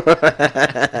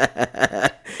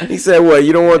 He said, what,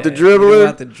 you don't want the dribbler? You don't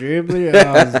want the dribbler?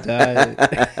 I was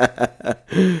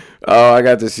dying. Oh, I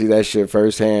got to see that shit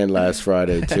firsthand last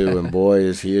Friday, too, and boy,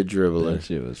 is he a dribbler. That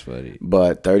shit was funny.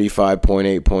 But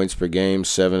 35.8 points per game,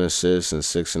 7 assists, and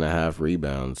 6.5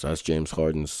 rebounds. That's James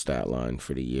Harden's stat line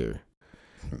for the year.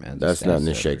 Man, that's nothing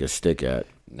to shake a stick at.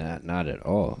 Not at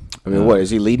all. I mean, what, is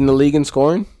he leading the league in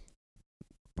scoring?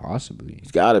 Possibly.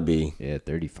 He's got to be. Yeah,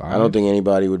 35. I don't think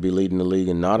anybody would be leading the league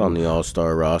and not on the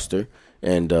All-Star roster.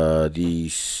 And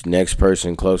the next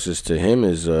person closest to him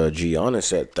is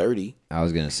Giannis at 30. I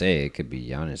was going to say it could be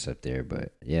Giannis up there,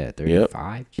 but yeah,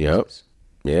 35. Yep.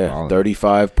 Yeah,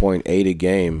 35.8 a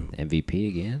game. MVP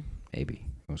again? Maybe.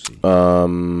 We'll see.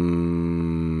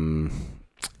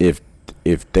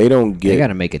 If they don't get, they got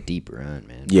to make a deep run,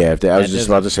 man. yeah. I was just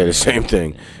about to say the same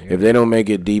thing. If they don't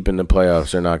make it deep in the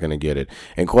playoffs, they're not going to get it.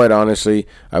 And quite honestly,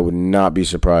 I would not be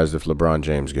surprised if LeBron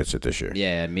James gets it this year.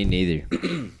 Yeah, me neither.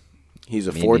 He's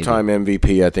a 4-time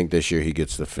MVP. I think this year he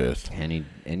gets the 5th.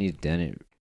 And he's done it.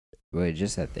 Well,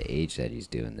 just at the age that he's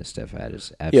doing this stuff at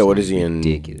is absolutely ridiculous. Yeah, what is he in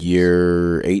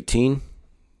year 18,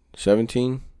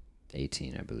 17?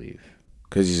 18, I believe.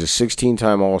 Because he's a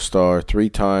 16-time All-Star,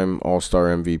 3-time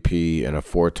All-Star MVP, and a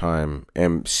 4-time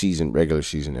regular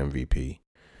season MVP.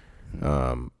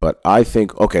 But I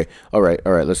think, okay, all right,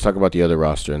 let's talk about the other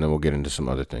roster, and then we'll get into some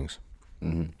other things.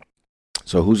 Mm-hmm.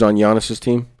 So who's on Giannis's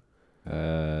team?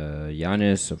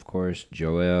 Giannis, of course,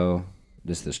 Joel.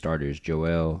 This is the starters: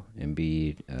 Joel,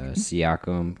 Embiid,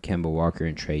 Siakam, Kemba Walker,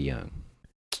 and Trae Young.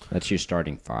 That's your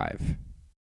starting 5.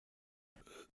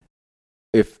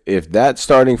 If that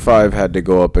starting 5 had to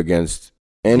go up against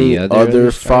any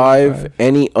other starting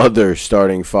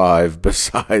 5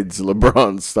 besides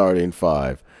LeBron's starting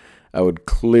 5, I would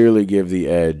clearly give the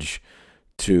edge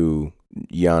to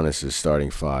Giannis's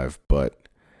starting 5. But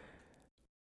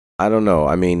I don't know.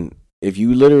 I mean, if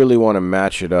you literally want to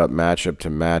match up,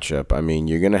 I mean,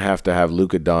 you're going to have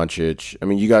Luka Doncic. I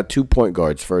mean, you got 2 point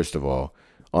guards, first of all,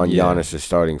 on Giannis's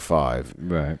starting 5.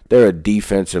 Right. They're a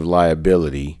defensive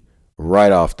liability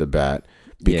right off the bat.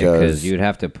 Because you'd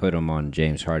have to put them on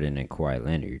James Harden and Kawhi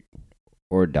Leonard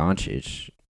or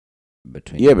Doncic. But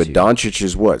Doncic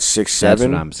is what, 6'7"? That's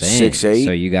what I'm saying. 6'8"?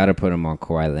 So you got to put them on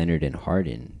Kawhi Leonard and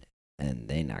Harden. And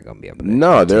they're not going to be able to.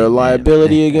 No, they're a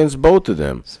liability against both of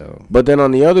them. So, but then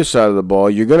on the other side of the ball,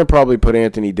 you're going to probably put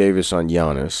Anthony Davis on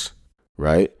Giannis,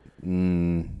 right?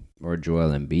 Or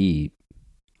Joel Embiid.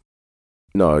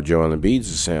 No, Joel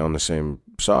Embiid's on the same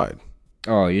side.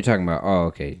 Oh, you're talking about,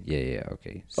 okay. Yeah,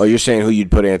 okay. Oh, you're saying who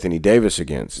you'd put Anthony Davis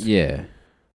against? Yeah.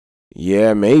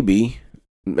 Yeah, maybe.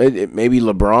 Maybe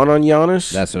LeBron on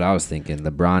Giannis? That's what I was thinking,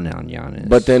 LeBron on Giannis.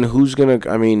 But then who's going to,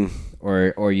 I mean.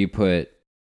 Or you put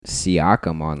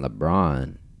Siakam on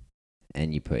LeBron,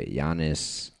 and you put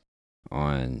Giannis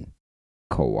on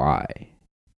Kawhi.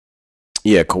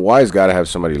 Yeah, Kawhi's got to have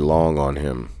somebody long on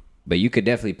him. But you could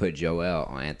definitely put Joel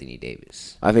on Anthony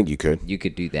Davis. I think you could. You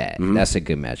could do that. Mm-hmm. That's a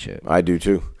good matchup. I do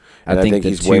too. And I think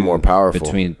he's way more powerful.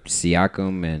 Between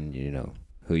Siakam and,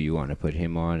 who you want to put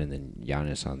him on, and then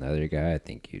Giannis on the other guy, I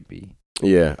think you'd be.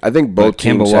 Yeah, I think both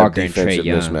teams have defensive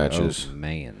mismatches. Oh,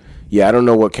 man. Yeah, I don't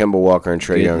know what Kemba Walker and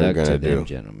Trae Young are going to do.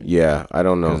 Gentlemen. Yeah, I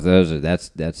don't know. Because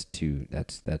that's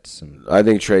some. I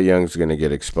think Trae Young's going to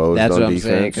get exposed on defense. That's what I'm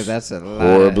saying, because that's a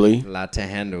lot to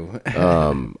handle.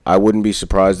 I wouldn't be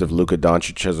surprised if Luka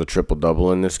Doncic has a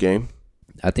triple-double in this game.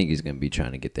 I think he's going to be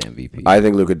trying to get the MVP. I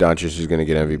think Luka Doncic is going to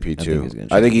get MVP too.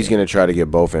 I think he's going to try to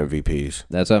get both MVPs.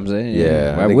 That's what I'm saying.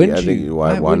 Yeah. Why wouldn't you?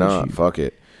 Why not? Fuck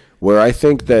it. Where I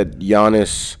think that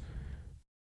Giannis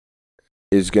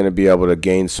is going to be able to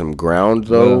gain some ground,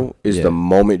 though, the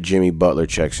moment Jimmy Butler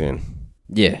checks in.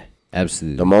 Yeah,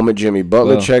 absolutely. The moment Jimmy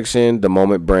Butler checks in, the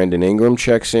moment Brandon Ingram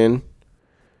checks in.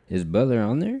 Is Butler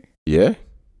on there? Yeah.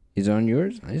 He's on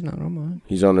yours? He's not on mine.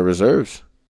 He's on the reserves.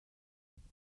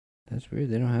 That's weird.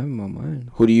 They don't have him on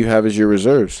mine. Who do you have as your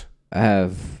reserves? I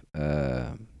have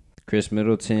Chris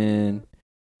Middleton,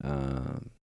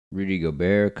 Rudy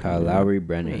Gobert, Kyle Lowry,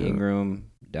 Brandon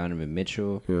Ingram, Donovan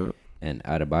Mitchell, and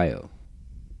Adebayo.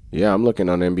 Yeah, I'm looking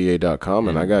on NBA.com,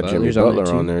 and I got Jimmy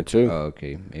Butler on there, too. Oh,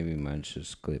 okay. Maybe mine's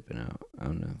just clipping out. I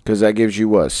don't know. Because that gives you,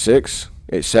 what, 6?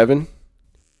 8, 7?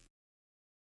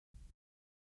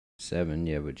 7,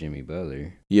 yeah, with Jimmy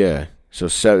Butler. Yeah. So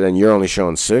 7, and you're only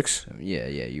showing 6? Yeah,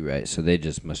 you're right. So they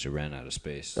just must have ran out of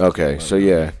space. Okay, so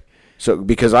yeah. So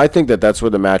because I think that's where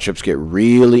the matchups get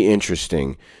really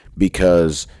interesting,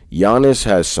 because Giannis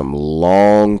has some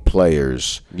long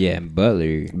players. Yeah, and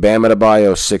Butler. Bam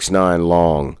Adebayo 6'9"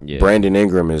 long. Yeah. Brandon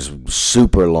Ingram is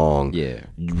super long. Yeah.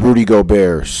 Rudy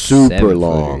Gobert super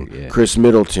long. Yeah. Chris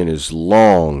Middleton is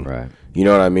long. Right. You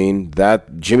know what I mean?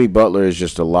 That Jimmy Butler is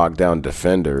just a lockdown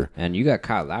defender. And you got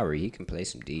Kyle Lowry. He can play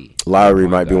some D. Lowry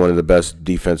might be one of the best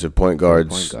defensive point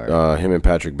guards. Him and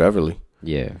Patrick Beverley.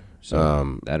 Yeah.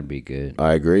 So that'd be good.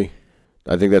 I agree.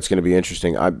 I think that's going to be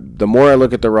interesting. The more I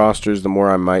look at the rosters, the more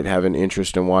I might have an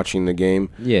interest in watching the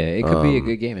game. Yeah, it could be a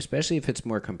good game, especially if it's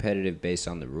more competitive based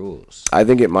on the rules. I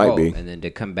think it might be. And then to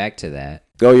come back to that.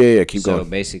 Oh, yeah, keep going. So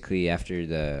basically after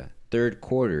the third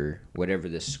quarter, whatever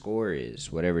the score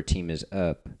is, whatever team is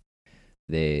up,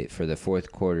 for the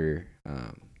fourth quarter,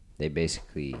 they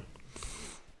basically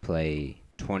play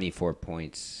 24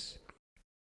 points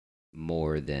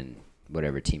more than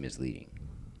whatever team is leading.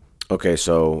 Okay,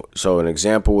 so an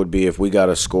example would be if we got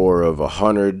a score of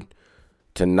 100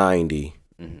 to 90,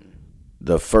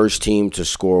 the first team to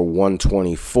score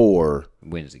 124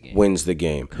 wins the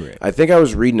game. Correct. I think I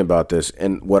was reading about this,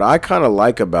 and what I kind of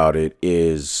like about it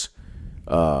is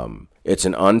it's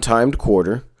an untimed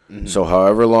quarter. So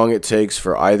however long it takes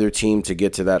for either team to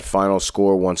get to that final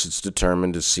score once it's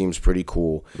determined, it seems pretty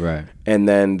cool. Right. And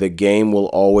then the game will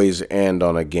always end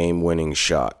on a game-winning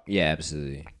shot. Yeah,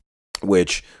 absolutely.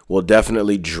 Which will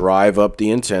definitely drive up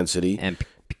the intensity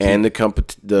and the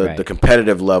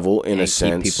competitive level in a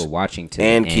sense. Keep people watching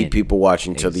keep people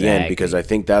watching till the end, because I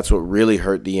think that's what really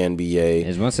hurt the NBA.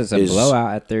 Is once it's a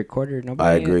blowout at third quarter,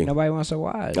 nobody wants to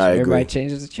watch. Everybody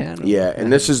changes the channel. Yeah,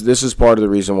 and this is part of the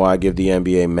reason why I give the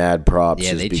NBA mad props.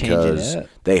 Yeah, is because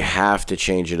they have to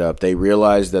change it up. They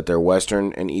realize that their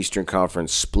Western and Eastern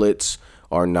Conference splits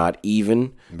are not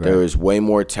even. Right. There is way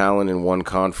more talent in one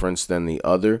conference than the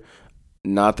other.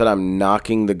 Not that I'm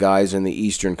knocking the guys in the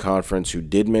Eastern Conference who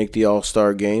did make the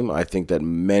All-Star game. I think that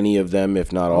many of them,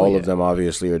 if not all of them,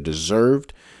 obviously are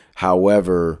deserved.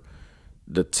 However,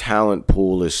 the talent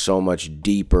pool is so much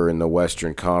deeper in the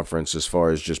Western Conference as far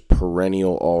as just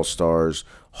perennial All-Stars,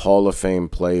 Hall of Fame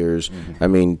players. I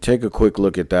mean, take a quick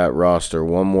look at that roster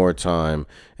one more time,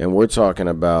 and we're talking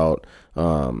about,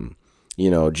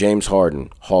 James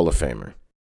Harden, Hall of Famer.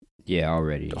 Yeah,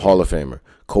 already. Hall of Famer.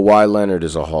 Kawhi Leonard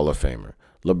is a Hall of Famer.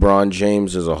 LeBron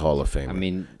James is a Hall of Famer. I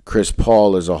mean, Chris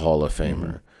Paul is a Hall of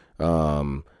Famer.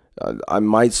 I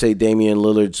might say Damian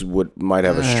Lillard might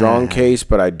have a strong case,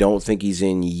 but I don't think he's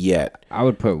in yet. I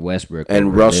would put Westbrook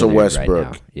and Russell Lillard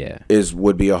Westbrook right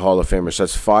would be a Hall of Famer. So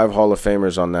that's 5 Hall of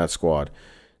Famers on that squad.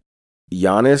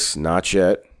 Giannis, not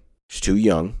yet. He's too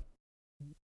young.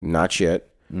 Not yet.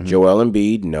 Joel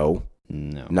Embiid, no.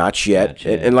 No, not yet.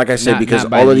 And like I said, because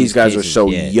all of these guys are so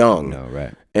young. No,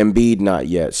 right. Embiid, not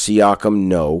yet. Siakam,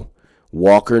 no.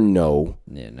 Walker, no.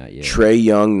 Yeah, not yet. Trae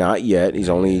Young, not yet. He's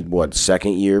only,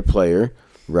 second-year player,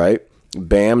 right?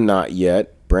 Bam, not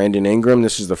yet. Brandon Ingram,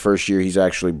 this is the first year he's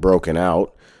actually broken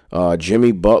out.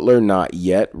 Jimmy Butler, not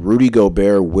yet. Rudy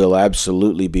Gobert will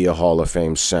absolutely be a Hall of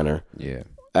Fame center. Yeah.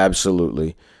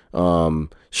 Absolutely.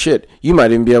 You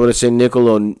might even be able to say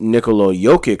Nikola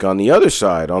Jokic on the other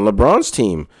side, on LeBron's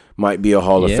team, might be a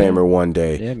Hall of Famer one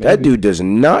day. Yeah, that dude does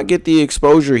not get the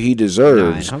exposure he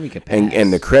deserves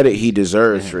and the credit he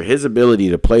deserves for his ability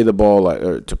to play the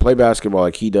ball, to play basketball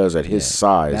like he does at his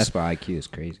size. Basketball IQ is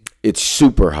crazy. It's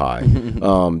super high.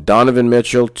 Donovan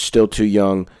Mitchell, still too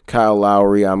young. Kyle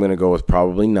Lowry, I'm going to go with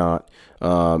probably not.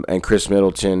 And Chris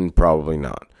Middleton, probably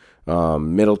not.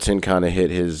 Middleton kind of hit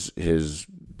his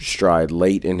stride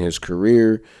late in his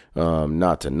career,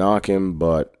 not to knock him,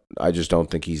 but I just don't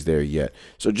think he's there yet.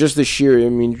 So just this year, I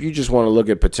mean, if you just want to look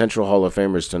at potential Hall of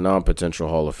Famers to non-potential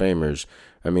Hall of Famers,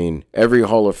 I mean, every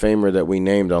Hall of Famer that we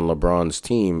named on LeBron's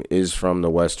team is from the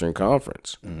Western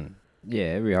Conference. Yeah,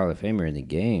 every Hall of Famer in the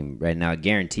game right now,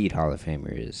 guaranteed Hall of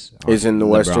Famer is in the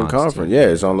Western Conference. Yeah,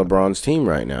 is on LeBron's team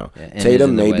right now. Yeah,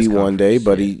 Tatum maybe one day,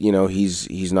 but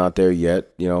he's not there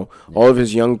yet. All of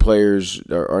his young players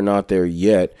are not there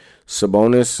yet.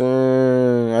 Sabonis,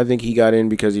 I think he got in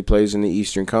because he plays in the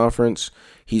Eastern Conference.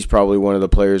 He's probably one of the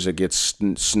players that gets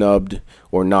snubbed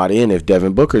or not in if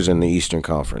Devin Booker's in the Eastern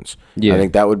Conference. Yeah. I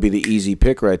think that would be the easy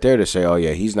pick right there to say, oh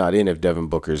yeah, he's not in if Devin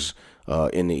Booker's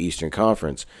in the Eastern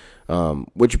Conference.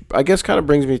 Which I guess kind of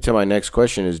brings me to my next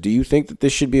question is, do you think that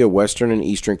this should be a Western and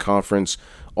Eastern Conference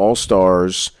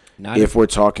All-Stars if we're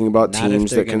talking about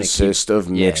teams that consist of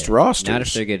mixed rosters? Not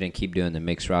if they're going to keep doing the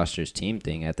mixed rosters team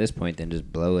thing. At this point, then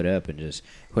just blow it up and just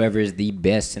whoever is the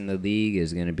best in the league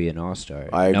is going to be an All-Star.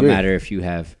 I agree. No matter if you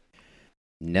have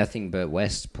nothing but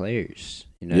West players,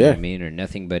 what I mean, or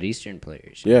nothing but Eastern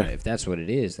players. If that's what it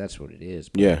is, that's what it is.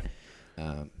 But,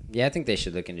 I think they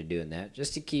should look into doing that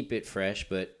just to keep it fresh,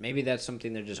 but maybe that's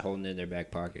something they're just holding in their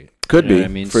back pocket. Could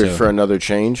be for another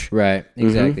change. Right,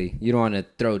 exactly. You don't want to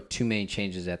throw too many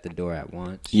changes at the door at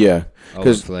once. Yeah.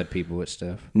 Because flood people with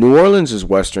stuff. New Orleans is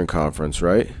Western Conference,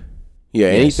 right? Yeah,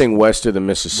 anything west of the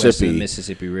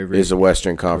Mississippi River is a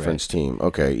Western Conference team.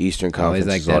 Okay, Eastern Conference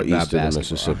is all east of the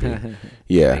Mississippi.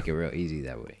 Yeah. Make it real easy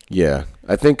that way. Yeah.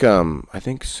 I think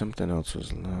something else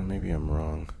was, maybe I'm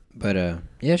wrong. But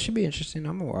it should be interesting.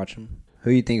 I'm gonna watch them.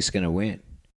 Who do you think's gonna win?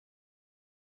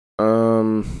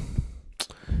 I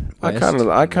kind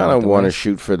of want to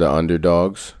shoot for the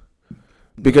underdogs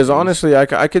because honestly,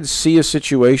 I could see a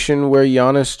situation where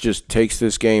Giannis just takes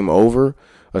this game over,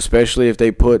 especially if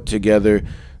they put together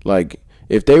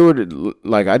if they were to,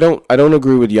 I don't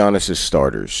agree with Giannis's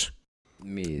starters.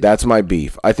 That's my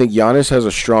beef. I think Giannis has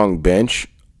a strong bench,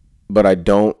 but I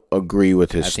don't agree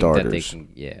with his starters.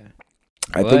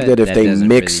 I think that if they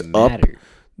mix up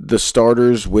the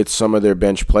starters with some of their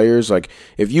bench players. Like,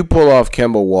 if you pull off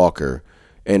Kemba Walker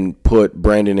and put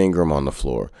Brandon Ingram on the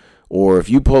floor, or if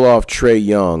you pull off Trae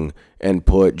Young and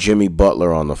put Jimmy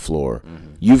Butler on the floor,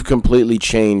 you've completely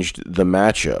changed the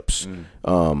matchups.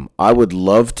 I would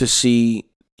love to see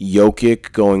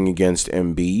Jokic going against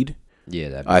Embiid.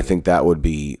 Yeah, I think that would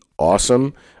be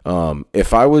awesome.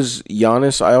 If I was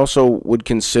Giannis, I also would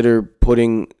consider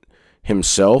putting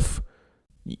himself,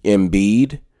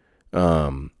 Embiid,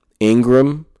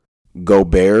 Ingram,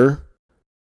 Gobert,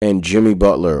 and Jimmy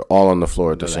Butler all on the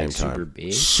floor at the same time.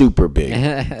 Super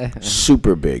big.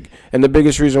 Super big. And the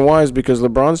biggest reason why is because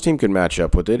LeBron's team could match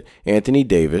up with it. Anthony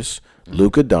Davis,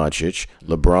 Luka Doncic,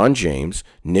 LeBron James,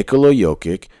 Nikola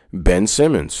Jokic, Ben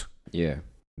Simmons. Yeah.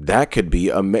 That could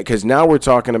be because now we're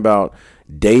talking about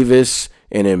Davis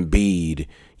and Embiid,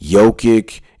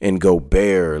 Jokic and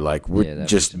Gobert. Like, we're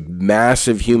just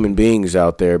massive human beings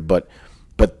out there, but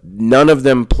none of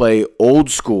them play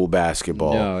old school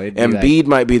basketball. No, Embiid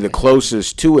might be the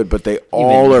closest to it, but they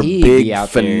all are big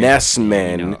finesse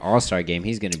men. All-Star game,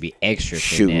 he's going to be extra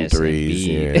shooting threes.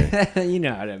 Yeah. You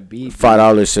know how to beat.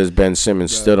 $5 says Ben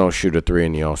Simmons still don't shoot a three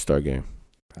in the All-Star game.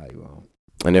 Probably won't.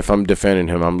 And if I'm defending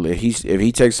him, if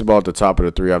he takes the ball at the top of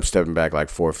the three, I'm stepping back like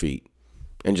 4 feet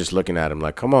and just looking at him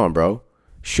like, come on, bro.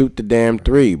 Shoot the damn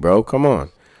three, bro. Come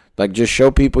on. Like, just show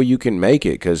people you can make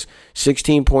it, because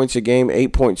 16 points a game,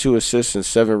 8.2 assists, and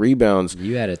 7 rebounds.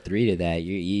 You add a 3 to that,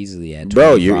 you're easily at 25.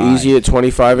 Bro, you're easy at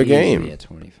 25 a game. At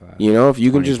 25. You know, if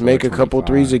you can just make a couple 25.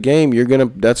 threes a game,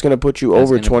 that's gonna put you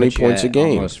over 20 points a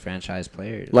game. Almost franchise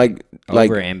player. Like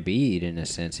over Embiid in a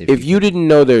sense. If you didn't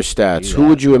know their stats, who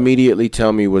would you immediately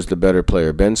tell me was the better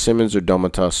player, Ben Simmons or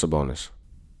Domantas Sabonis?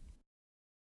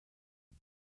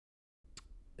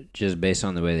 Just based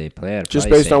on the way they play, just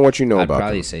based on what you know about them. I'd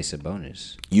probably say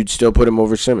Sabonis. You'd still put him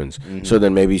over Simmons. Mm-hmm. So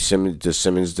then maybe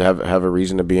Simmons have a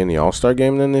reason to be in the All-Star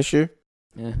game then this year?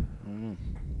 Yeah, I don't know.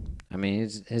 I mean,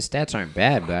 his stats aren't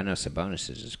bad, but I know Sabonis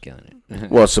is just killing it.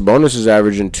 Well, Sabonis is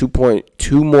averaging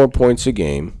 2 more points a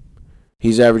game.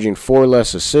 He's averaging 4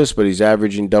 less assists, but he's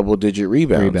averaging double-digit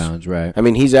rebounds. Rebounds, right. I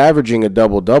mean, he's averaging a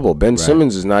double-double. Ben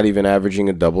Simmons is not even averaging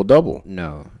a double-double.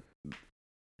 No.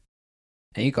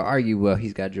 And you could argue, well,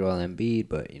 he's got Joel Embiid,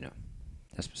 but,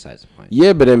 that's besides the point.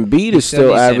 Yeah, but Embiid is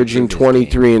still averaging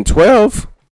 23 and 12.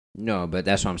 No, but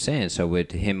that's what I'm saying. So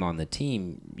with him on the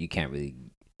team, you can't really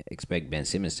expect Ben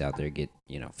Simmons to out there get,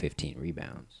 15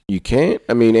 rebounds. You can't?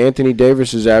 I mean, Anthony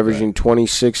Davis is averaging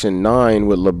 26 and 9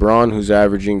 with LeBron, who's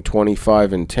averaging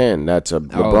 25 and 10. That's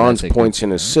LeBron's points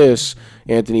and assists.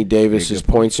 Anthony Davis's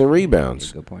points and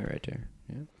rebounds. Good point right there.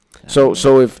 Yeah.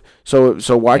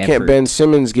 So why can't Ben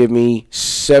Simmons give me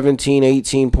 17,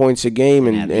 18 points a game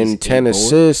and 10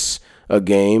 assists a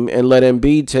game and let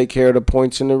Embiid take care of the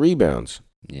points and the rebounds?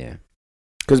 Yeah.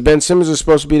 Because Ben Simmons is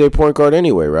supposed to be their point guard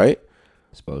anyway, right?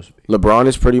 Supposed to be. LeBron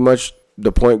is pretty much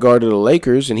the point guard of the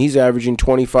Lakers, and he's averaging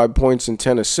 25 points and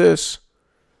 10 assists.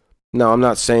 Now, I'm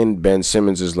not saying Ben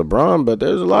Simmons is LeBron, but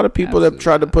there's a lot of people that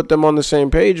tried to put them on the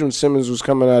same page when Simmons was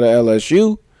coming out of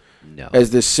LSU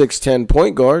as this 6'10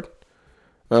 point guard.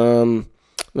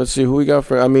 Let's see who we got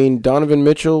Donovan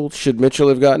Mitchell. Should Mitchell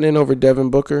have gotten in over Devin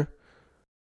Booker?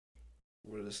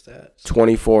 What are the stats?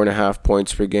 24.5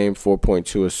 points per game,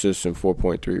 4.2 assists, and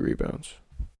 4.3 rebounds.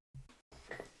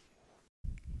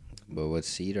 But what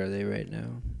seed are they right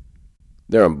now?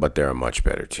 They're a much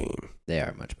better team. They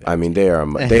are much better. I mean, they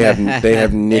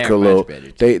have Nikola.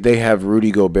 They have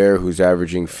Rudy Gobert, who's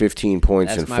averaging 15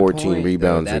 points and 14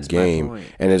 rebounds a game,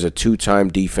 and is a 2-time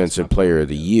defensive player of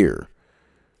the year.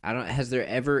 Has there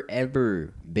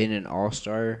ever been an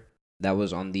All-Star that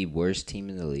was on the worst team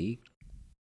in the league?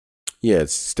 Yeah,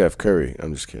 it's Steph Curry.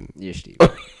 I'm just kidding. You're Steve.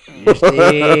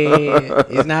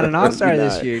 He's not an All-Star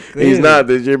this year. Clearly. He's not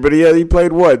this year, but he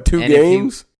played what, 2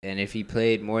 games? And if he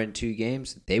played more than 2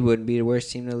 games, they wouldn't be the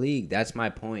worst team in the league. That's my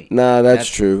point. Nah, that's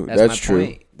true. That's true.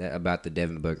 Point about the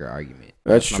Devin Booker argument.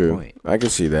 That's true. My point. I can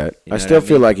see that. I still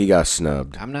feel like he got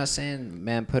snubbed. I'm not saying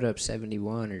man put up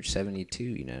 71 or 72.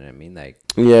 You know what I mean? Like,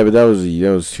 yeah, but that was 2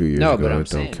 years ago. No, but I'm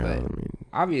saying,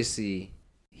 obviously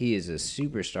he is a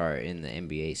superstar in the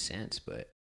NBA sense. But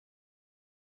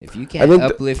if you can't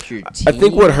uplift your team, I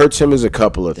think what hurts him is a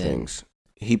couple of things.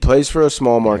 He plays for a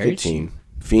small market team.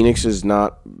 Phoenix is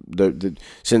not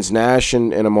since Nash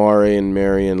and Amare and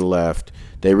Marion left.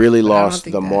 They really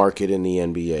lost the market in the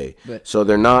NBA. So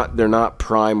they're not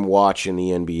prime watch in the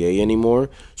NBA anymore.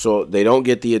 So they don't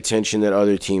get the attention that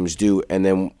other teams do. And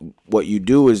then what you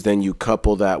do is then you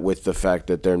couple that with the fact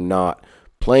that they're not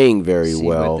playing very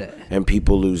well and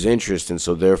people lose interest. And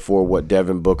so therefore what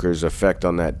Devin Booker's effect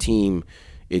on that team,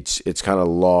 it's kind of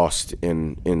lost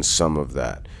in some of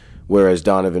that. whereas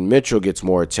Donovan Mitchell gets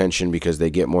more attention because they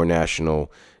get more national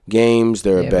games.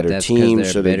 They're a better team,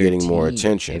 so they're getting more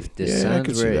attention. If the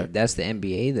Suns were, that's the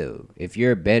NBA though. If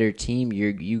you're a better team,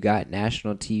 you got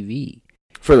national TV.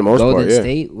 For the most part, Golden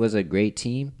State was a great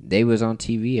team. They was on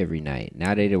TV every night.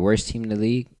 Now they're the worst team in the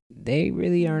league. They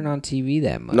really aren't on TV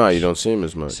that much. No, you don't see them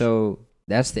as much. So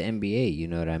that's the NBA. You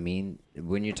know what I mean?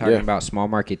 When you're talking about small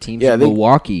market teams,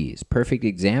 Milwaukee is perfect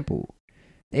example.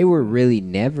 They were really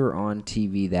never on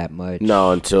TV that much.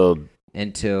 No, until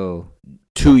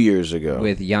 2 years ago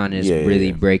with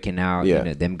Giannis breaking out. You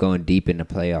know, them going deep in the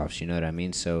playoffs. You know what I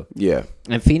mean? So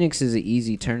and Phoenix is an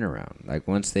easy turnaround. Like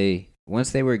once they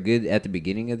were good at the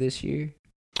beginning of this year.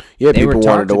 Yeah, people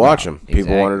wanted to watch him.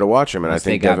 People wanted to watch him, and once I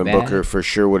think Devin Booker for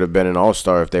sure would have been an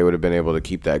all-star if they would have been able to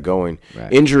keep that going.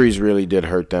 Right. Injuries really did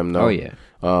hurt them, though. Oh, yeah.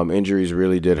 Injuries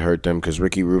really did hurt them because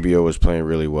Ricky Rubio was playing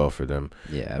really well for them.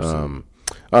 Yeah, absolutely.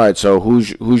 All right, so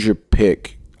who's your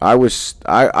pick?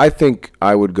 I think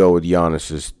I would go with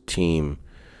Giannis's team.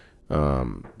 Then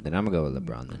I'm going to go with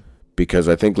LeBron then. Because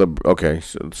I think so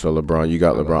LeBron, you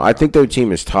got LeBron. I think their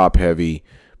team is top-heavy.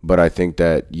 But I think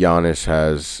that Giannis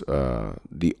has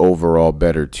the overall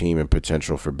better team and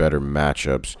potential for better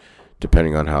matchups,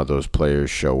 depending on how those players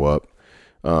show up.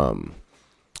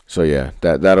 So yeah,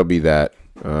 that'll be that.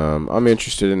 I'm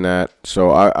interested in that, so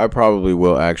I probably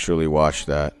will actually watch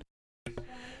that.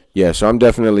 Yeah, so I'm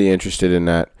definitely interested in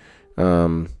that.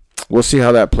 We'll see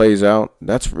how that plays out.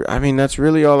 That's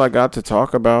really all I got to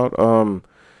talk about.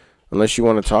 Unless you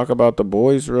want to talk about the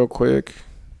boys real quick.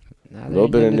 A little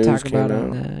bit of news came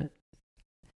out.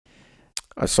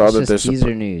 I saw that there's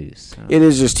teaser news. So it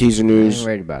is just teaser news. I ain't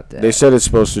worried about that. They said it's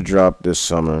supposed to drop this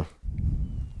summer,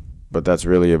 but that's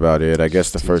really about it. I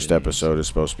guess the first episode is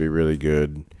supposed to be really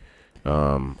good.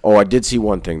 I did see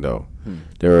one thing though.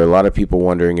 There were a lot of people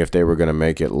wondering if they were going to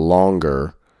make it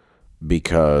longer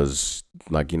because,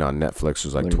 Netflix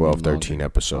was 12, 13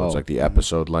 episodes, the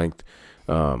episode length.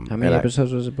 How many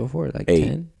episodes was it before? 8.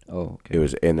 10? Oh, okay. It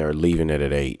was, and they're leaving it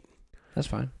at 8. That's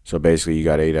fine. So basically, you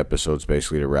got 8 episodes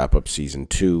to wrap up season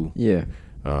 2. Yeah.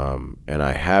 And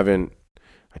I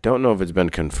don't know if it's been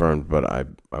confirmed, but I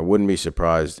wouldn't be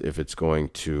surprised if it's going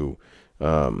to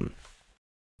get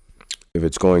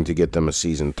them a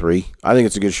season 3. I think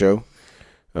it's a good show.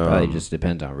 Probably just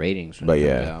depends on ratings. But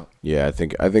yeah, I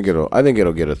think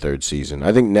it'll get a 3rd season.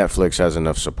 I think Netflix has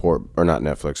enough support, or not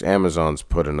Netflix. Amazon's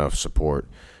put enough support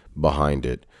behind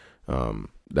it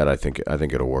that I think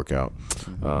it'll work out.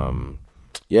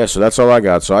 So that's all I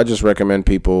got. So I just recommend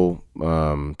people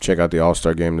check out the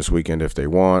All-Star game this weekend if they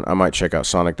want. I might check out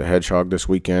Sonic the Hedgehog this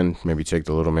weekend. Maybe take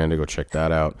the little man to go check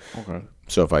that out. Okay.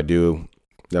 So if I do,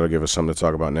 that'll give us something to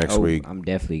talk about next week. I'm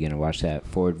definitely going to watch that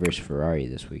Ford versus Ferrari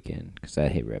this weekend because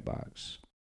that hit Redbox.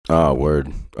 Oh,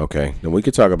 word. Okay. Then we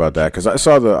could talk about that because I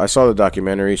saw the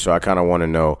documentary, so I kind of want to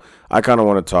know. I kind of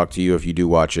want to talk to you if you do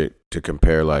watch it to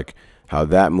compare how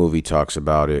that movie talks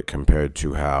about it compared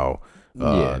to how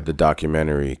the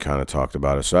documentary kind of talked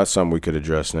about it. So that's something we could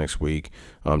address next week.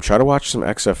 Try to watch some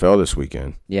XFL this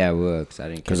weekend. Yeah, I will because I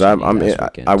didn't. Because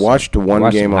I watched one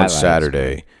game on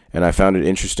Saturday. And I found it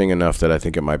interesting enough that I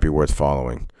think it might be worth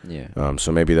following. Yeah.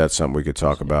 So maybe that's something we could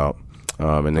talk about,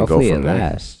 and then hopefully go from there.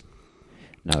 Lasts.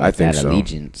 No, I think so.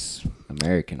 Allegiance,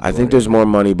 American. I think there's more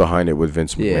money behind it with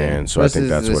Vince McMahon, so I think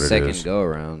that's what it is. Second go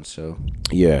around, so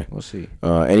yeah, we'll see.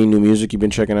 Any new music you've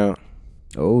been checking out?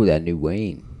 Oh, that new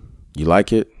Wayne. You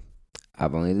like it?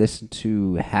 I've only listened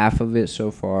to half of it so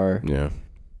far. Yeah.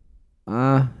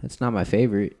 It's not my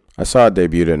favorite. I saw it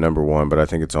debuted at number 1, but I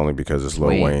think it's only because it's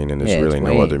Lil Wayne and there's really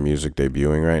no other music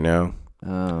debuting right now.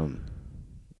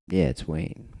 Yeah, it's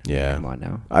Wayne. Yeah. Come on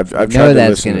now. I've tried to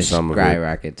listen to some of it.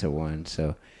 Skyrocket to 1,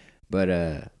 so. But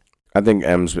I think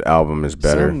M's album is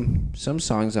better. Some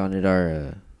songs on it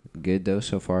are good though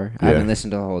so far. I haven't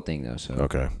listened to the whole thing though, so.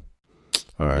 Okay.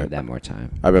 All right. Give that more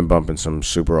time. I've been bumping some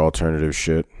super alternative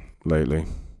shit lately.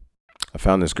 I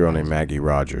found this girl named Maggie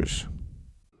Rogers.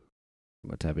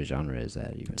 What type of genre is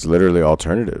that even? It's literally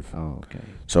alternative. Oh, okay.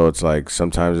 So it's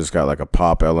sometimes it's got a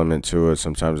pop element to it.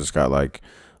 Sometimes it's got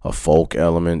a folk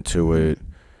element to it.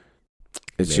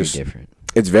 It's very different.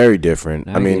 It's very different.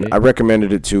 I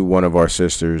recommended it to one of our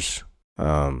sisters.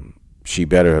 She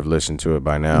better have listened to it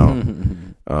by now.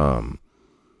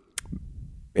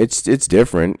 It's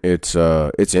different. It's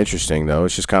interesting though.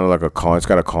 It's just kind of it's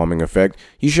got a calming effect.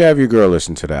 You should have your girl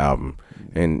listen to the album.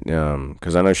 And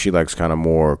because I know she likes kind of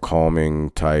more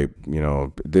calming type,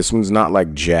 this one's not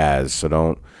like jazz,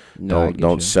 so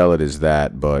don't sell it as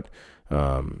that. But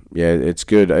Yeah, it's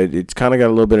good. It's kind of got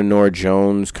a little bit of Nora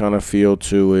Jones kind of feel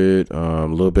to it, a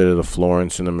little bit of the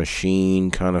Florence and the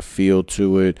Machine kind of feel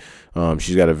to it.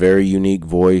 She's got a very unique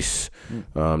voice,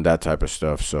 that type of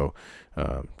stuff. So,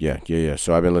 yeah.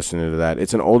 So I've been listening to that.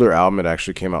 It's an older album. It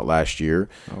actually came out last year,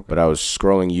 but I was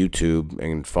scrolling YouTube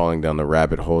and falling down the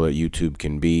rabbit hole that YouTube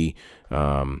can be.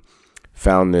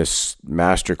 Found this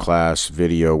masterclass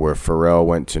video where Pharrell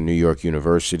went to New York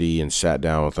University and sat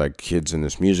down with like kids in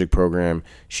this music program.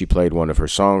 She played one of her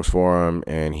songs for him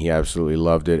and he absolutely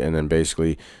loved it. And then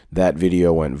basically that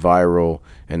video went viral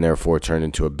and therefore turned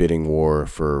into a bidding war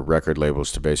for record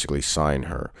labels to basically sign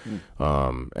her.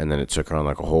 And then it took her on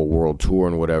like a whole world tour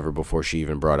and whatever before she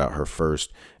even brought out her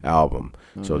first album.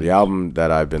 So the album that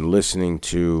I've been listening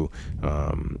to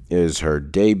is her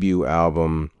debut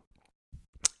album.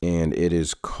 And it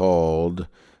is called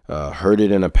Heard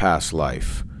It in a Past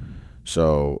Life.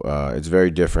 So it's very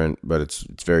different, but it's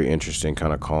very interesting,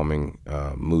 kind of calming,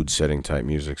 mood-setting type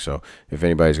music. So if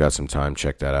anybody's got some time,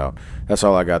 check that out. That's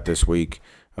all I got this week.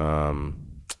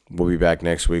 We'll be back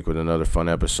next week with another fun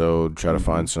episode. Try to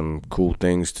find some cool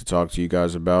things to talk to you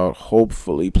guys about.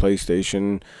 Hopefully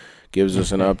PlayStation gives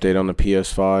us an update on the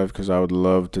PS5 because I would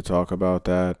love to talk about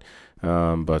that.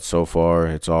 But so far,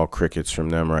 it's all crickets from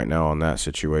them right now on that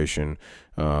situation.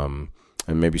 And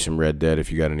maybe some Red Dead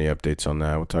if you got any updates on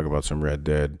that. We'll talk about some Red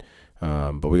Dead.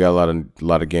 But we got a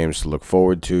lot of games to look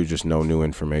forward to. Just no new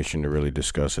information to really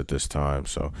discuss at this time.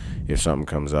 So if something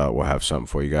comes out, we'll have something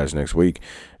for you guys next week.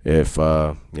 That's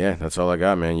all I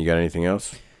got, man. You got anything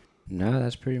else? No,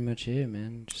 that's pretty much it,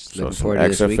 man. Just So looking some forward to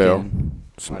this XFL, weekend.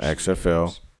 some Watch some XFL,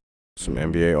 games. some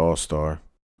NBA All-Star,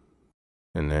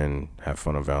 and then have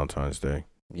fun on Valentine's Day.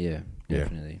 Yeah, Yeah.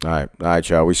 definitely. All right,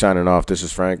 y'all. We signing off. This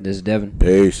is Frank. This is Devin.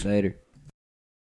 Peace. Later.